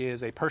God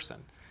is a person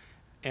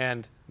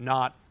and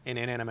not an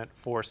inanimate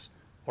force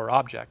or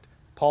object.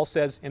 Paul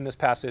says in this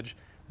passage,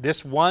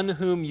 this one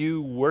whom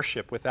you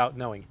worship without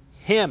knowing,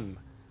 him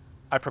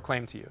I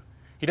proclaim to you.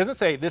 He doesn't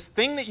say, this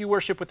thing that you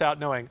worship without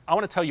knowing, I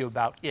want to tell you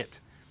about it.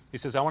 He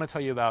says, I want to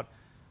tell you about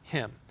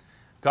him.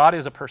 God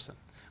is a person.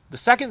 The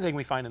second thing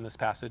we find in this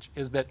passage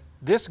is that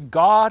this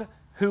God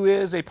who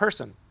is a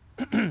person,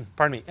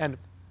 pardon me, and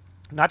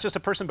not just a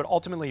person, but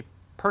ultimately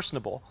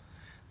personable,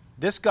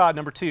 this God,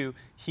 number two,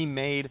 he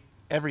made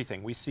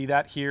everything. We see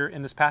that here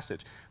in this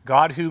passage.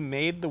 God who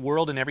made the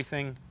world and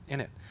everything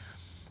in it.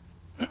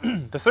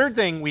 The third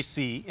thing we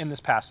see in this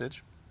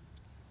passage,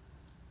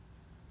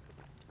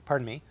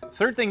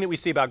 third thing that we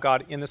see about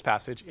God in this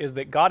passage is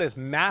that God is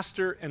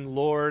master and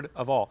Lord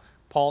of all.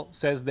 Paul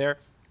says there,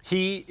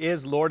 he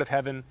is Lord of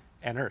heaven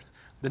and earth.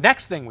 The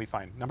next thing we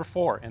find, number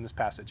 4 in this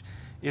passage,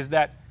 is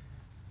that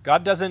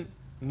God doesn't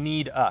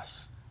need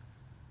us.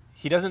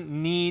 He doesn't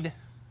need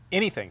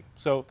anything.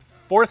 So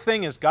fourth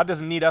thing is God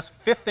doesn't need us.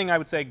 Fifth thing I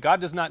would say, God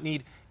does not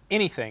need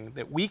anything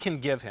that we can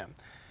give him,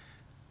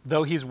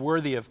 though he's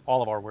worthy of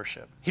all of our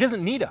worship. He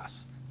doesn't need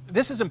us.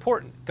 This is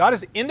important. God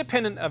is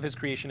independent of his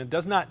creation and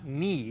does not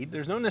need.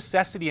 There's no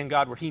necessity in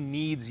God where he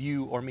needs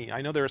you or me.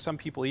 I know there are some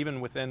people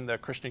even within the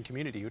Christian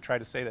community who try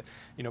to say that,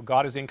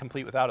 God is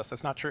incomplete without us.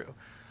 That's not true.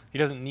 He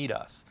doesn't need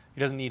us.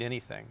 He doesn't need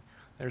anything.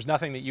 There's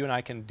nothing that you and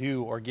I can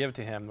do or give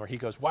to him where he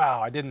goes,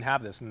 wow, I didn't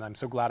have this, and I'm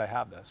so glad I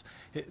have this.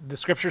 The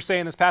scriptures say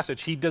in this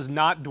passage, he does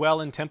not dwell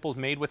in temples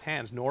made with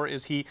hands, nor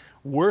is he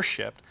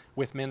worshipped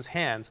with men's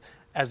hands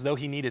as though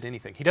he needed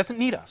anything. He doesn't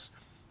need us.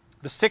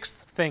 The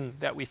sixth thing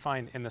that we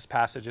find in this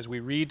passage as we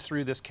read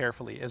through this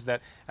carefully is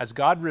that as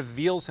God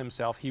reveals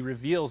himself, he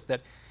reveals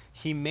that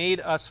he made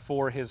us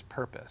for his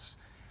purpose.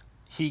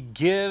 He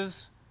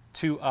gives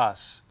to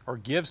us, or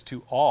gives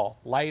to all,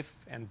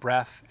 life and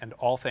breath and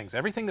all things.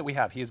 Everything that we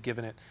have, he has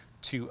given it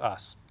to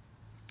us.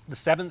 The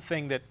seventh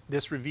thing that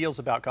this reveals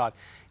about God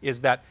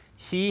is that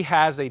he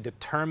has a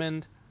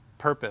determined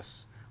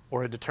purpose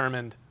or a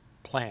determined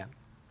plan.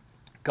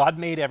 God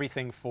made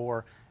everything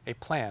for a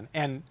plan.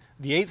 And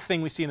the eighth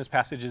thing we see in this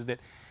passage is that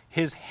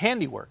his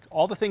handiwork,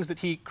 all the things that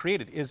he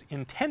created, is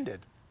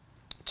intended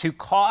to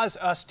cause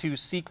us to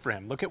seek for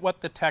him. Look at what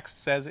the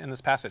text says in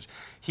this passage.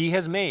 He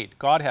has made,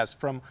 God has,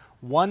 from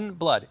one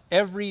blood,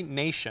 every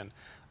nation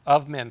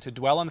of men to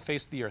dwell on the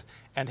face of the earth,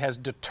 and has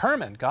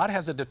determined, God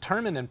has a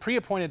determined and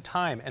pre-appointed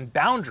time and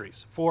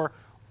boundaries for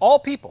all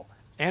people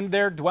and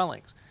their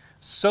dwellings,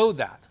 so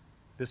that,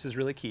 this is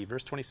really key,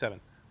 verse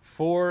 27,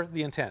 for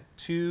the intent,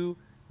 to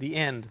the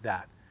end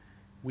that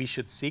we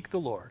should seek the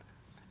Lord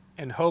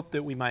and hope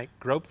that we might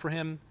grope for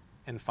him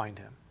and find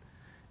him.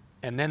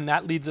 And then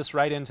that leads us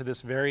right into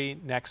this very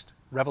next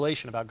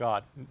revelation about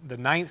God. The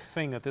ninth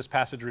thing that this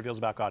passage reveals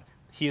about God,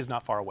 he is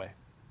not far away.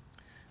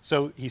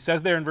 So he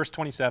says there in verse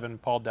 27,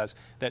 Paul does,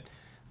 that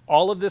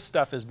all of this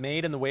stuff is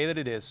made in the way that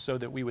it is so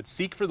that we would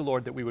seek for the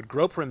Lord, that we would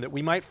grope for him, that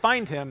we might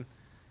find him,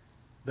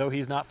 though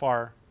he's not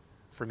far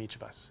from each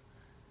of us.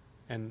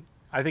 And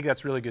I think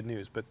that's really good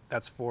news, but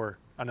that's for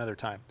another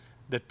time.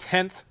 The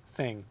 10th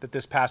thing that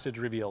this passage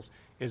reveals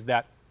is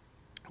that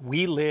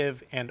we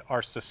live and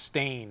are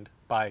sustained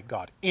by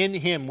God. In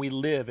him we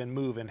live and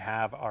move and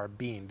have our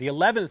being. The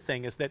 11th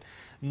thing is that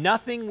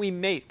nothing we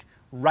make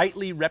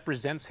rightly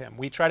represents him.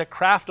 We try to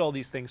craft all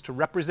these things to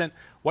represent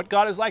what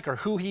God is like or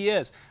who he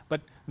is,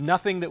 but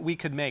nothing that we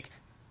could make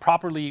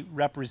properly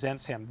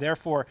represents him.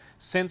 Therefore,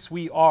 since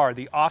we are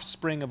the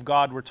offspring of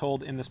God, we're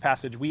told in this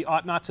passage, we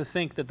ought not to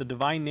think that the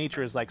divine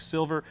nature is like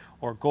silver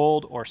or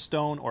gold or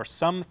stone or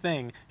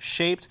something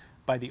shaped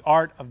by the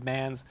art of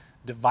man's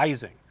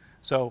devising.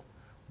 So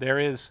there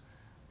is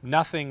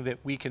nothing that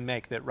we can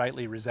make that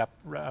rightly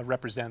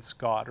represents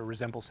God or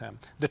resembles him.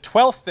 The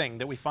 12th thing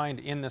that we find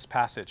in this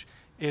passage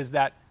is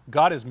that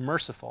God is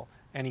merciful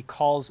and he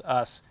calls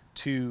us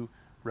to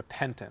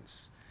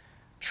repentance.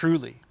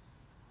 Truly,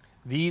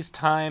 these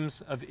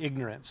times of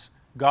ignorance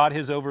God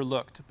has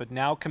overlooked, but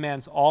now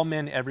commands all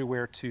men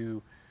everywhere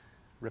to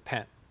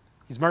repent.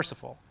 He's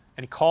merciful,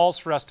 and he calls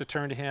for us to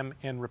turn to him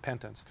in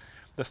repentance.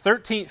 The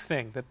 13th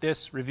thing that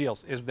this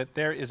reveals is that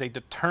there is a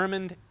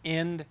determined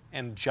end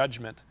and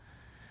judgment.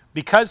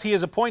 Because he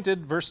is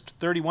appointed, verse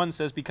 31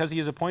 says, because he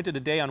is appointed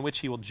a day on which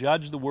he will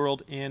judge the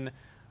world in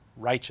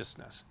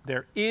righteousness.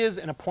 There is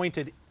an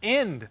appointed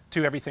end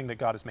to everything that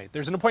God has made.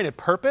 There's an appointed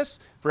purpose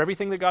for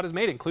everything that God has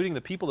made, including the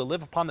people that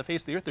live upon the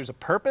face of the earth. There's a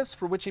purpose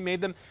for which he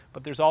made them,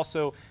 but there's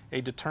also a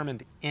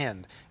determined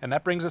end. And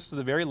that brings us to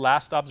the very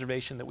last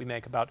observation that we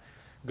make about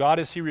God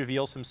as he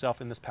reveals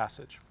himself in this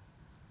passage.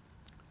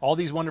 All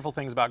these wonderful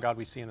things about God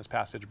we see in this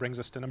passage brings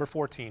us to number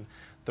 14.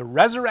 The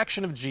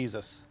resurrection of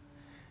Jesus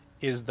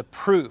is the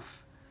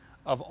proof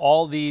of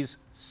all these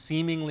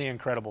seemingly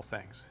incredible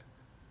things.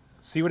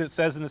 See what it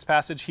says in this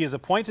passage? He is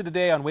appointed a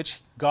day on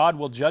which God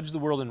will judge the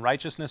world in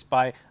righteousness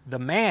by the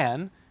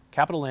man,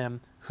 capital M,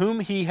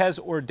 whom he has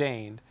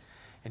ordained.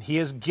 And he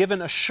has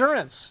given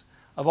assurance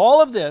of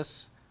all of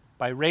this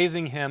by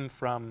raising him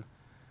from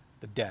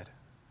the dead.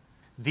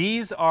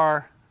 These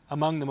are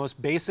among the most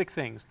basic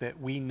things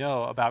that we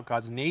know about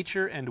God's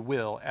nature and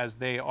will as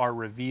they are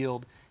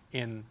revealed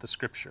in the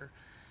Scripture.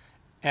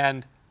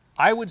 And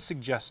I would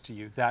suggest to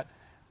you that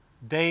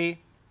they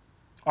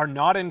are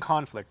not in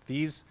conflict.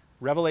 These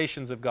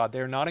revelations of God,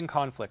 they're not in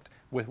conflict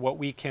with what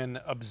we can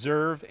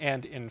observe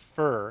and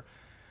infer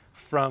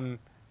from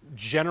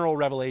general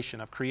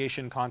revelation of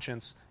creation,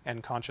 conscience,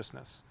 and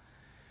consciousness.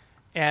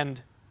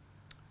 And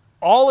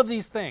all of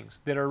these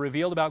things that are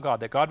revealed about God,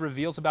 that God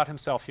reveals about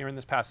himself here in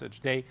this passage,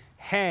 they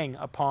hang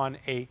upon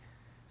a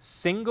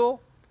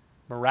single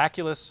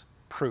miraculous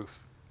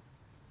proof.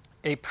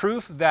 A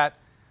proof that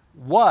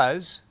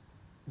was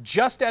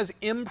just as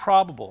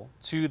improbable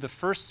to the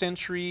first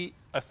century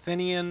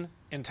Athenian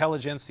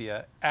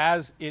intelligentsia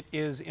as it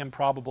is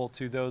improbable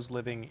to those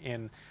living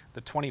in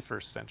the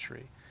 21st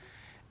century.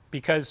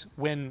 Because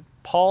when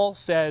Paul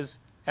says,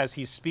 as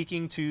he's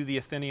speaking to the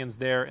Athenians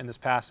there in this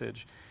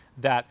passage,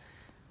 that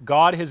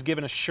God has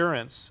given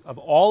assurance of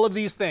all of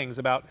these things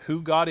about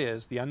who God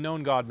is, the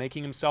unknown God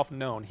making himself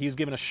known. He's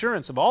given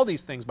assurance of all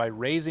these things by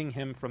raising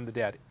him from the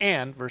dead.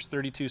 And, verse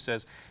 32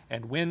 says,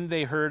 and when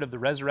they heard of the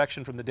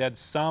resurrection from the dead,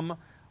 some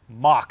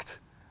mocked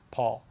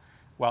Paul,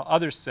 while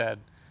others said,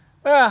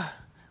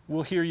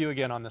 we'll hear you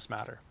again on this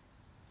matter.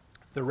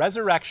 The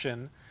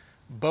resurrection,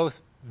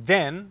 both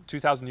then,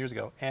 2,000 years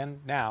ago, and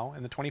now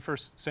in the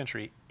 21st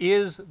century,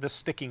 is the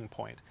sticking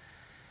point.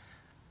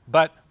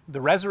 But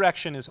the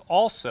resurrection is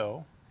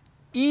also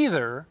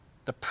either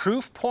the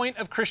proof point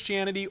of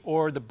Christianity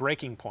or the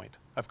breaking point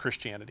of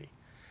Christianity.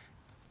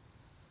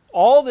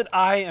 All that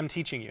I am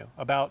teaching you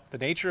about the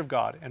nature of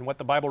God and what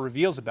the Bible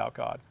reveals about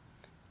God,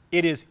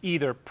 it is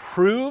either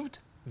proved,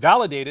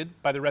 validated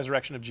by the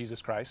resurrection of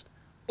Jesus Christ,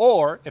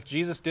 or if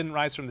Jesus didn't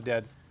rise from the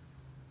dead,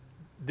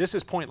 this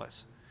is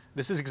pointless.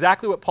 This is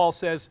exactly what Paul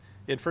says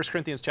in 1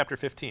 Corinthians chapter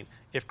 15.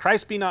 If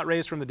Christ be not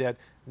raised from the dead,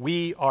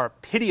 we are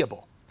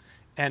pitiable.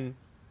 And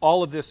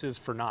all of this is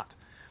for naught.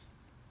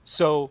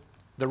 So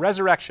the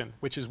resurrection,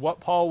 which is what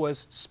Paul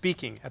was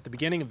speaking at the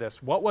beginning of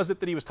this, what was it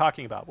that he was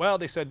talking about? Well,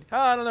 they said,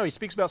 I don't know, he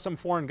speaks about some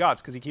foreign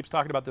gods because he keeps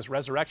talking about this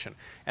resurrection.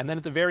 And then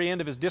at the very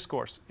end of his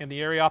discourse in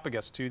the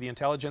Areopagus to the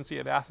intelligentsia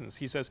of Athens,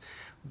 he says,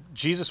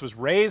 Jesus was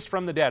raised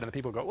from the dead. And the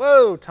people go,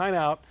 whoa, time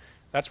out.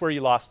 That's where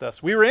you lost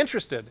us. We were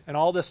interested in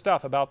all this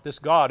stuff about this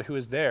God who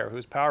is there, who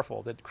is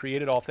powerful, that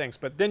created all things.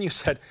 But then you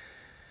said,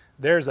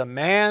 there's a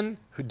man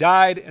who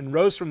died and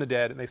rose from the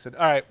dead. And they said,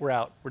 all right, we're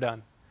out. We're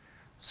done.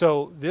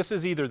 So this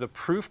is either the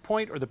proof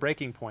point or the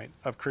breaking point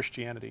of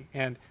Christianity.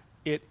 And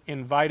it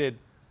invited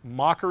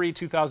mockery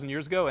 2,000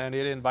 years ago, and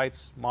it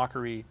invites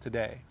mockery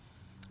today.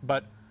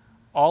 But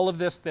all of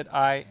this that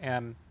I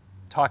am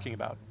talking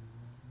about,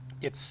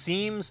 it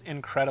seems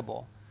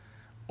incredible,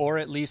 or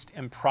at least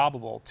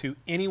improbable to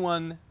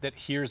anyone that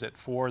hears it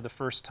for the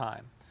first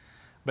time.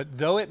 But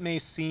though it may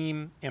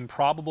seem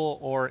improbable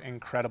or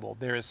incredible,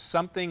 there is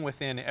something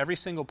within every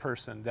single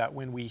person that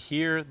when we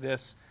hear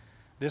this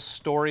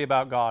story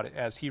about God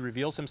as he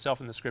reveals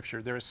himself in the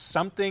scripture, there is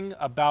something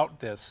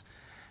about this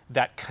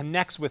that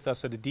connects with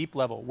us at a deep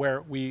level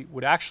where we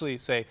would actually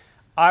say,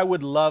 I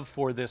would love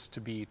for this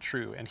to be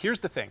true. And here's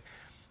the thing.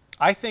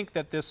 I think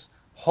that this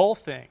whole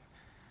thing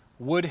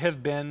would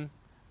have been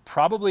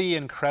probably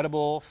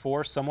incredible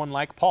for someone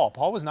like Paul.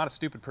 Paul was not a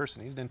stupid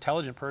person. He's an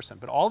intelligent person.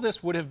 But all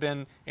this would have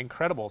been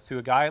incredible to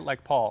a guy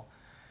like Paul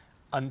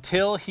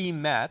until he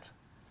met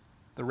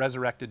the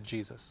resurrected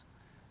Jesus.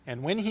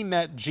 And when he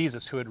met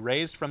Jesus, who had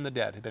raised from the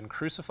dead, had been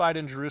crucified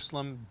in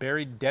Jerusalem,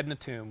 buried dead in a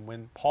tomb,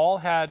 when Paul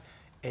had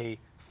a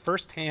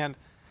firsthand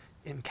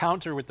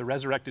encounter with the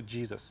resurrected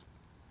Jesus,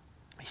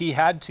 he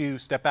had to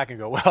step back and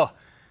go, well,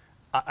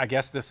 I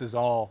guess this is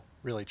all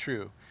really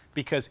true.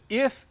 Because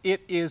if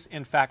it is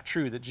in fact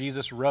true that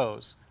Jesus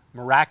rose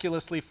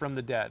miraculously from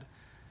the dead,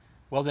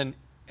 well then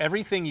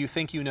everything you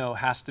think you know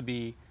has to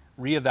be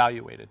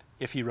reevaluated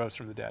if he rose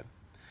from the dead.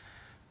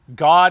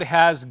 God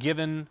has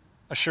given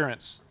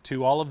assurance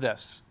to all of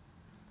this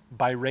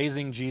by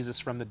raising Jesus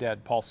from the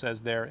dead, Paul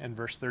says there in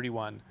verse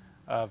 31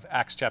 of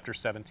Acts chapter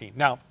 17.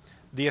 Now,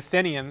 the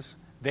Athenians,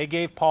 they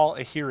gave Paul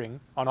a hearing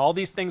on all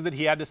these things that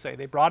he had to say.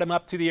 They brought him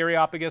up to the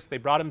Areopagus. They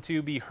brought him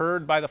to be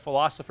heard by the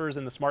philosophers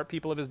and the smart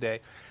people of his day.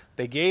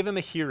 They gave him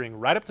a hearing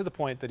right up to the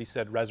point that he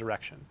said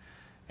resurrection.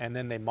 And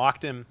then they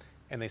mocked him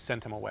and they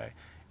sent him away.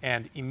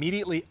 And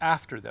immediately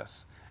after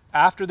this,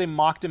 after they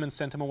mocked him and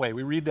sent him away,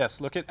 we read this.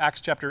 Look at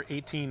Acts chapter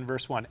 18,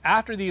 verse 1.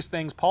 After these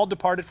things, Paul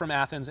departed from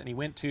Athens and he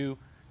went to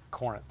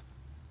Corinth.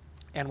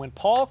 And when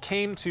Paul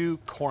came to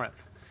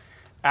Corinth,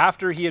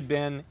 after he had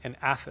been in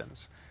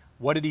Athens,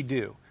 what did he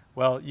do?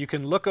 Well, you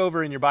can look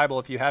over in your Bible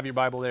if you have your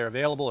Bible there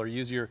available, or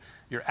use your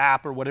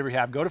app or whatever you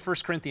have. Go to 1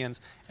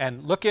 Corinthians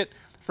and look at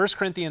 1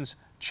 Corinthians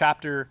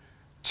chapter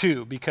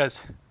 2,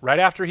 because right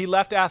after he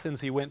left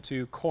Athens, he went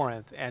to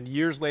Corinth. And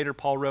years later,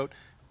 Paul wrote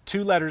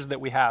 2 letters that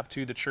we have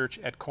to the church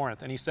at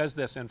Corinth. And he says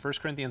this in 1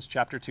 Corinthians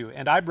chapter 2.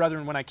 And I,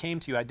 brethren, when I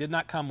came to you, I did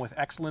not come with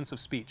excellence of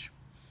speech.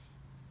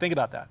 Think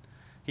about that.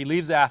 He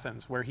leaves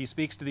Athens, where he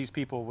speaks to these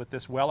people with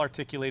this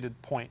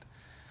well-articulated point.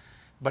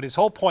 But his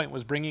whole point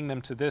was bringing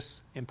them to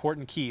this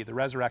important key, the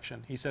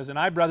resurrection. He says, and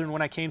I, brethren,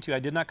 when I came to you, I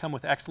did not come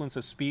with excellence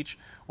of speech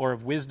or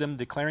of wisdom,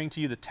 declaring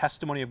to you the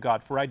testimony of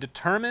God. For I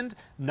determined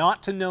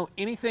not to know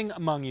anything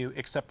among you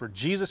except for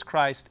Jesus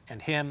Christ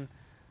and him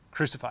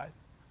crucified.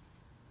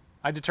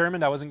 I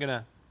determined I wasn't going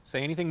to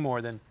say anything more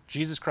than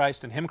Jesus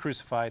Christ and him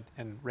crucified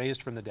and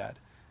raised from the dead.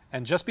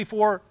 And just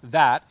before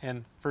that,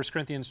 in 1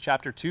 Corinthians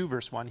chapter 2,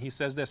 verse 1, he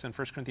says this in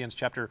 1 Corinthians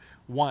chapter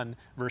 1,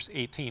 verse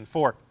 18.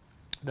 For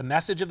the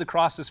message of the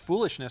cross is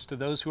foolishness to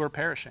those who are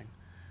perishing.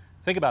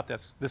 Think about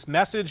this. This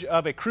message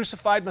of a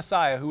crucified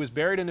Messiah who was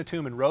buried in a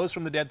tomb and rose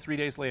from the dead 3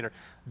 days later,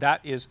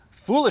 that is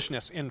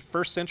foolishness in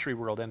first century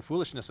world and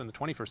foolishness in the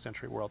 21st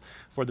century world.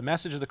 For the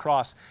message of the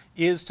cross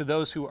is to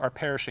those who are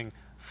perishing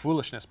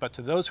foolishness, but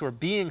to those who are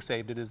being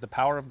saved it is the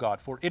power of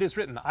God. For it is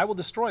written, I will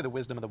destroy the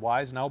wisdom of the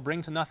wise, and I will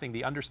bring to nothing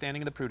the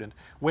understanding of the prudent.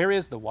 Where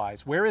is the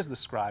wise? Where is the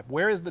scribe?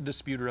 Where is the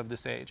disputer of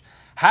this age?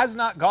 Has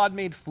not God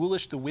made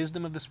foolish the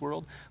wisdom of this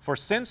world? For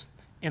since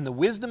in the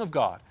wisdom of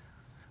God,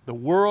 the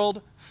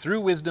world,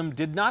 through wisdom,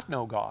 did not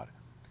know God,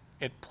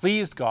 it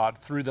pleased God,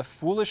 through the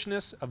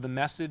foolishness of the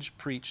message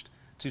preached,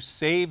 to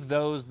save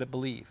those that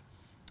believe.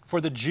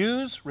 For the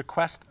Jews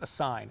request a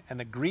sign, and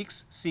the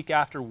Greeks seek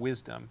after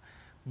wisdom.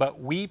 But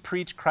we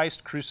preach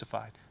Christ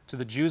crucified, to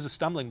the Jews a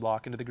stumbling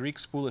block, and to the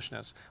Greeks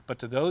foolishness. But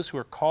to those who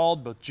are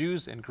called, both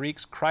Jews and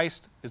Greeks,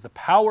 Christ is the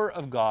power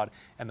of God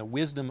and the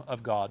wisdom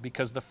of God,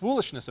 because the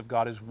foolishness of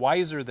God is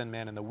wiser than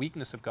men, and the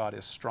weakness of God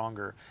is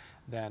stronger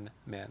than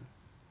men.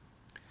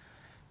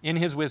 In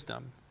his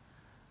wisdom,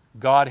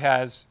 God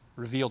has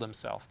revealed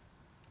himself.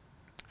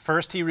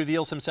 First, he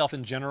reveals himself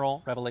in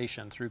general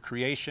revelation through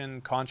creation,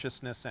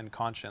 consciousness, and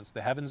conscience.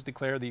 The heavens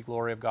declare the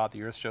glory of God.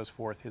 The earth shows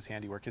forth his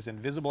handiwork. His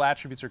invisible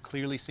attributes are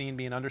clearly seen,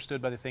 being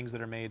understood by the things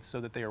that are made,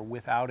 so that they are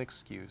without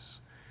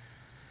excuse.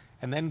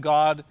 And then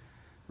God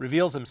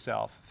reveals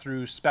himself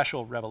through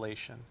special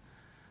revelation.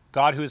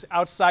 God, who is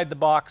outside the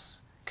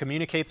box,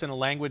 communicates in a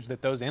language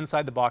that those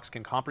inside the box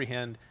can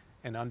comprehend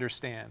and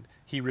understand.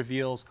 He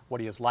reveals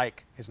what he is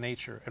like, his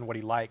nature, and what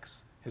he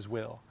likes, his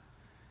will.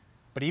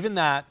 But even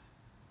that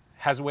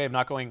has a way of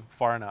not going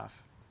far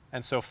enough.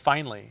 And so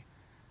finally,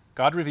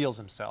 God reveals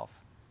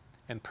himself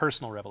in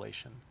personal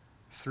revelation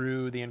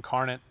through the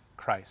incarnate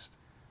Christ.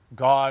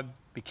 God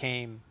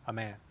became a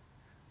man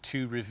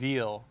to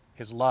reveal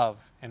his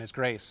love and his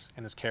grace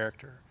and his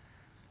character.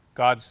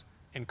 God's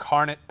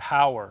incarnate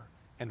power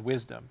and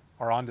wisdom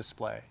are on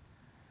display.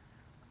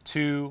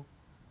 To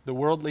the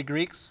worldly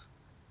Greeks,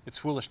 it's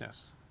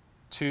foolishness.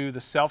 To the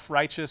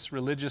self-righteous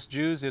religious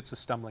Jews, it's a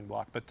stumbling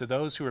block. But to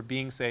those who are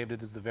being saved,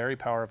 it is the very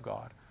power of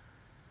God.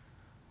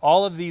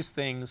 All of these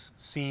things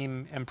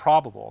seem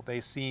improbable.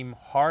 They seem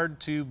hard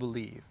to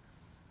believe.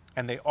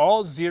 And they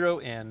all zero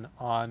in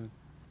on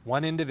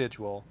one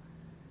individual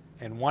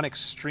and one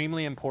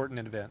extremely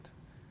important event: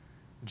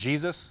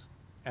 Jesus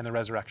and the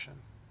resurrection.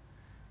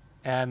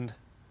 And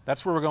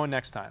that's where we're going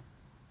next time.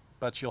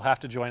 But you'll have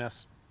to join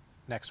us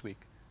next week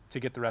to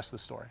get the rest of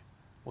the story.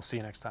 We'll see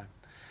you next time.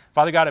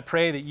 Father God, I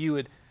pray that you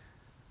would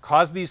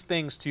cause these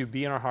things to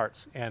be in our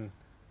hearts and,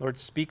 Lord,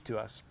 speak to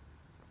us.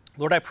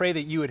 Lord, I pray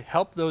that you would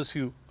help those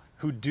who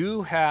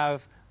do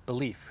have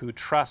belief, who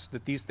trust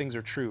that these things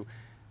are true.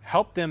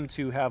 Help them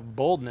to have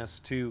boldness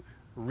to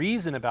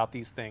reason about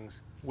these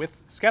things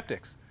with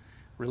skeptics,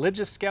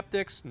 religious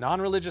skeptics,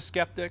 non-religious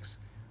skeptics,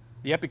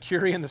 the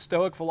Epicurean, the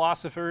Stoic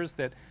philosophers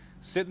that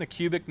sit in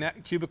the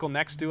cubicle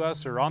next to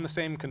us, or on the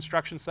same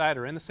construction site,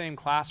 or in the same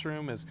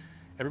classroom as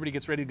everybody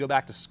gets ready to go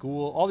back to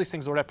school. All these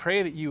things, Lord, I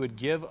pray that you would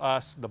give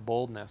us the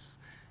boldness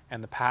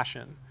and the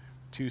passion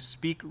to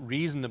speak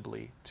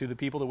reasonably to the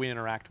people that we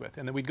interact with.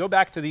 And that we'd go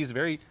back to these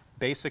very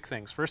basic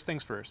things. First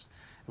things first.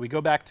 We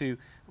go back to,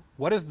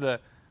 what is the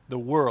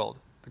world,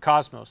 the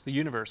cosmos, the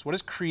universe? What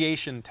does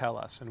creation tell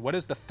us? And what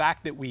is the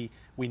fact that we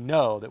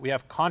know, that we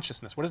have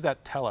consciousness? What does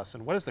that tell us?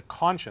 And what is the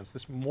conscience,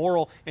 this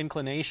moral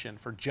inclination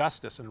for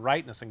justice and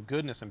rightness and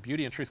goodness and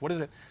beauty and truth? What does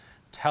it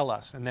tell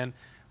us? And then,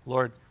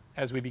 Lord,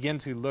 as we begin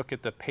to look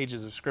at the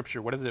pages of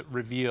Scripture, what does it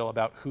reveal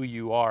about who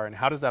you are? And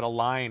how does that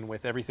align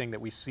with everything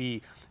that we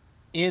see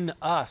in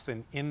us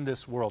and in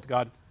this world?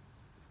 God,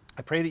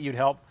 I pray that you'd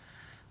help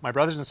my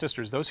brothers and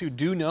sisters, those who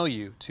do know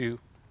you, to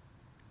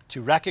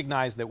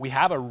recognize that we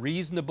have a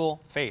reasonable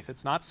faith.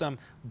 It's not some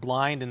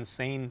blind,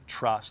 insane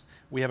trust.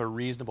 We have a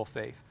reasonable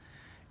faith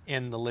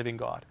in the living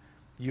God.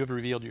 You have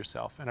revealed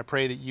yourself. And I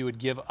pray that you would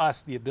give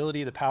us the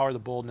ability, the power, the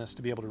boldness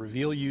to be able to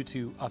reveal you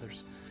to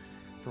others.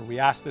 For we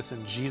ask this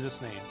in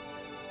Jesus' name.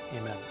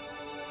 Amen.